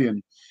individually.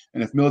 And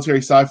if military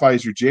sci-fi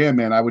is your jam,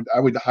 man, I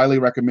would highly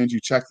recommend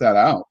you check that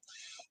out.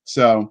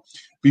 So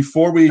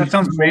before we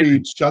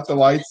shut the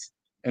lights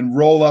and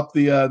roll up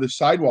the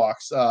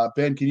sidewalks,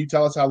 Ben, can you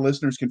tell us how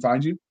listeners can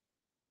find you?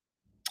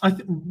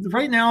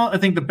 Right now, I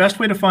think the best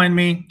way to find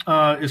me,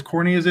 as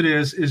corny as it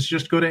is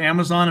just go to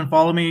Amazon and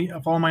follow me,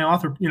 follow my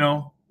author,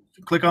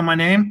 click on my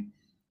name.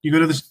 You go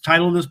to the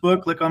title of this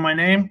book, click on my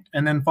name,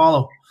 and then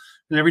follow.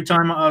 And every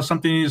time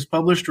something is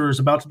published or is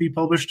about to be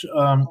published,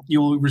 you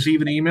will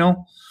receive an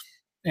email,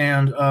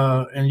 and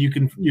you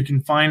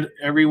can find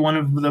every one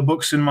of the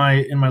books in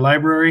my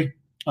library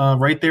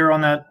right there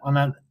on that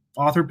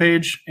author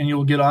page, and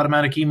you'll get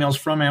automatic emails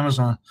from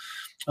Amazon.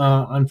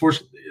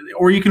 Unfortunately,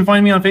 or you can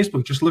find me on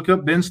Facebook. Just look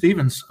up Ben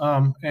Stevens,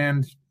 but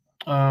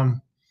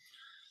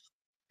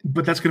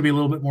that's going to be a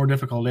little bit more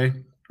difficult,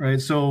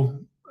 right? So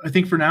I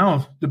think for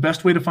now, the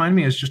best way to find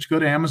me is just to go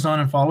to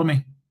Amazon and follow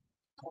me.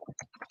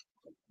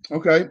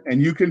 Okay,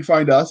 and you can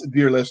find us,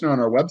 dear listener, on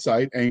our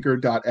website,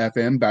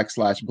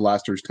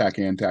 anchor.fm/blasters tack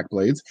and tack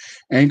blades,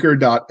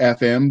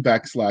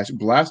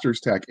 anchor.fm/blasters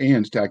tack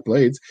and tack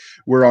blades.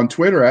 We're on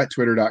Twitter at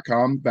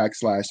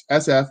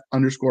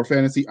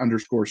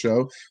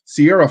twitter.com/SF_fantasy_show,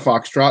 Sierra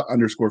Foxtrot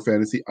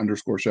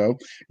 _fantasy_show.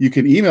 You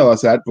can email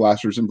us at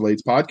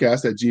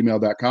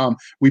blastersandbladespodcast@gmail.com.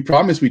 We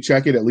promise we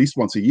check it at least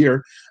once a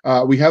year.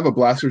 We have a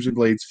Blasters and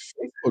Blades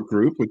Facebook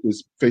group, which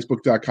is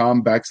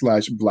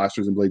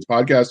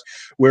facebook.com/blastersandbladespodcast,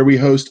 where we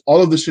host all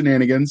of the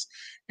shenanigans,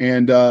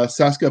 and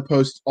Saska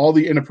posts all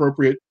the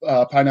inappropriate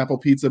pineapple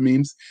pizza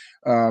memes.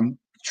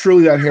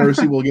 Truly, that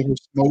heresy will get her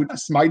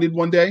smited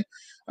one day.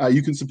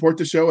 You can support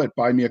the show at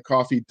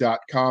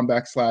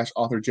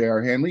buymeacoffee.com/author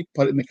J.R. Hanley.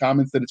 Put it in the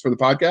comments that it's for the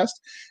podcast,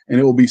 and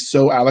it will be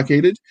so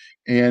allocated.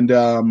 And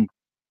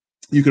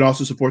you can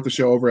also support the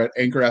show over at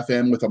Anchor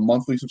FM with a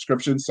monthly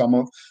subscription,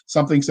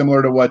 something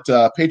similar to what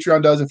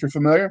Patreon does, if you're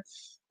familiar.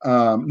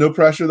 No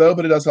pressure, though,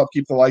 but it does help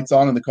keep the lights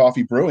on and the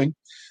coffee brewing.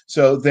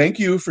 So thank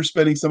you for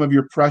spending some of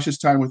your precious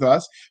time with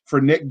us.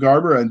 For Nick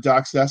Garber and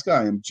Doc Seska,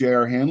 I am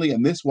J.R. Hanley,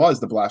 and this was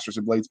the Blasters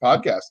and Blades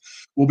podcast.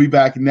 We'll be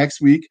back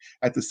next week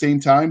at the same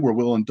time, where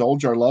we'll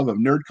indulge our love of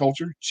nerd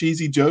culture,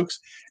 cheesy jokes,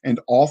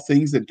 and all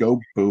things that go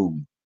boom.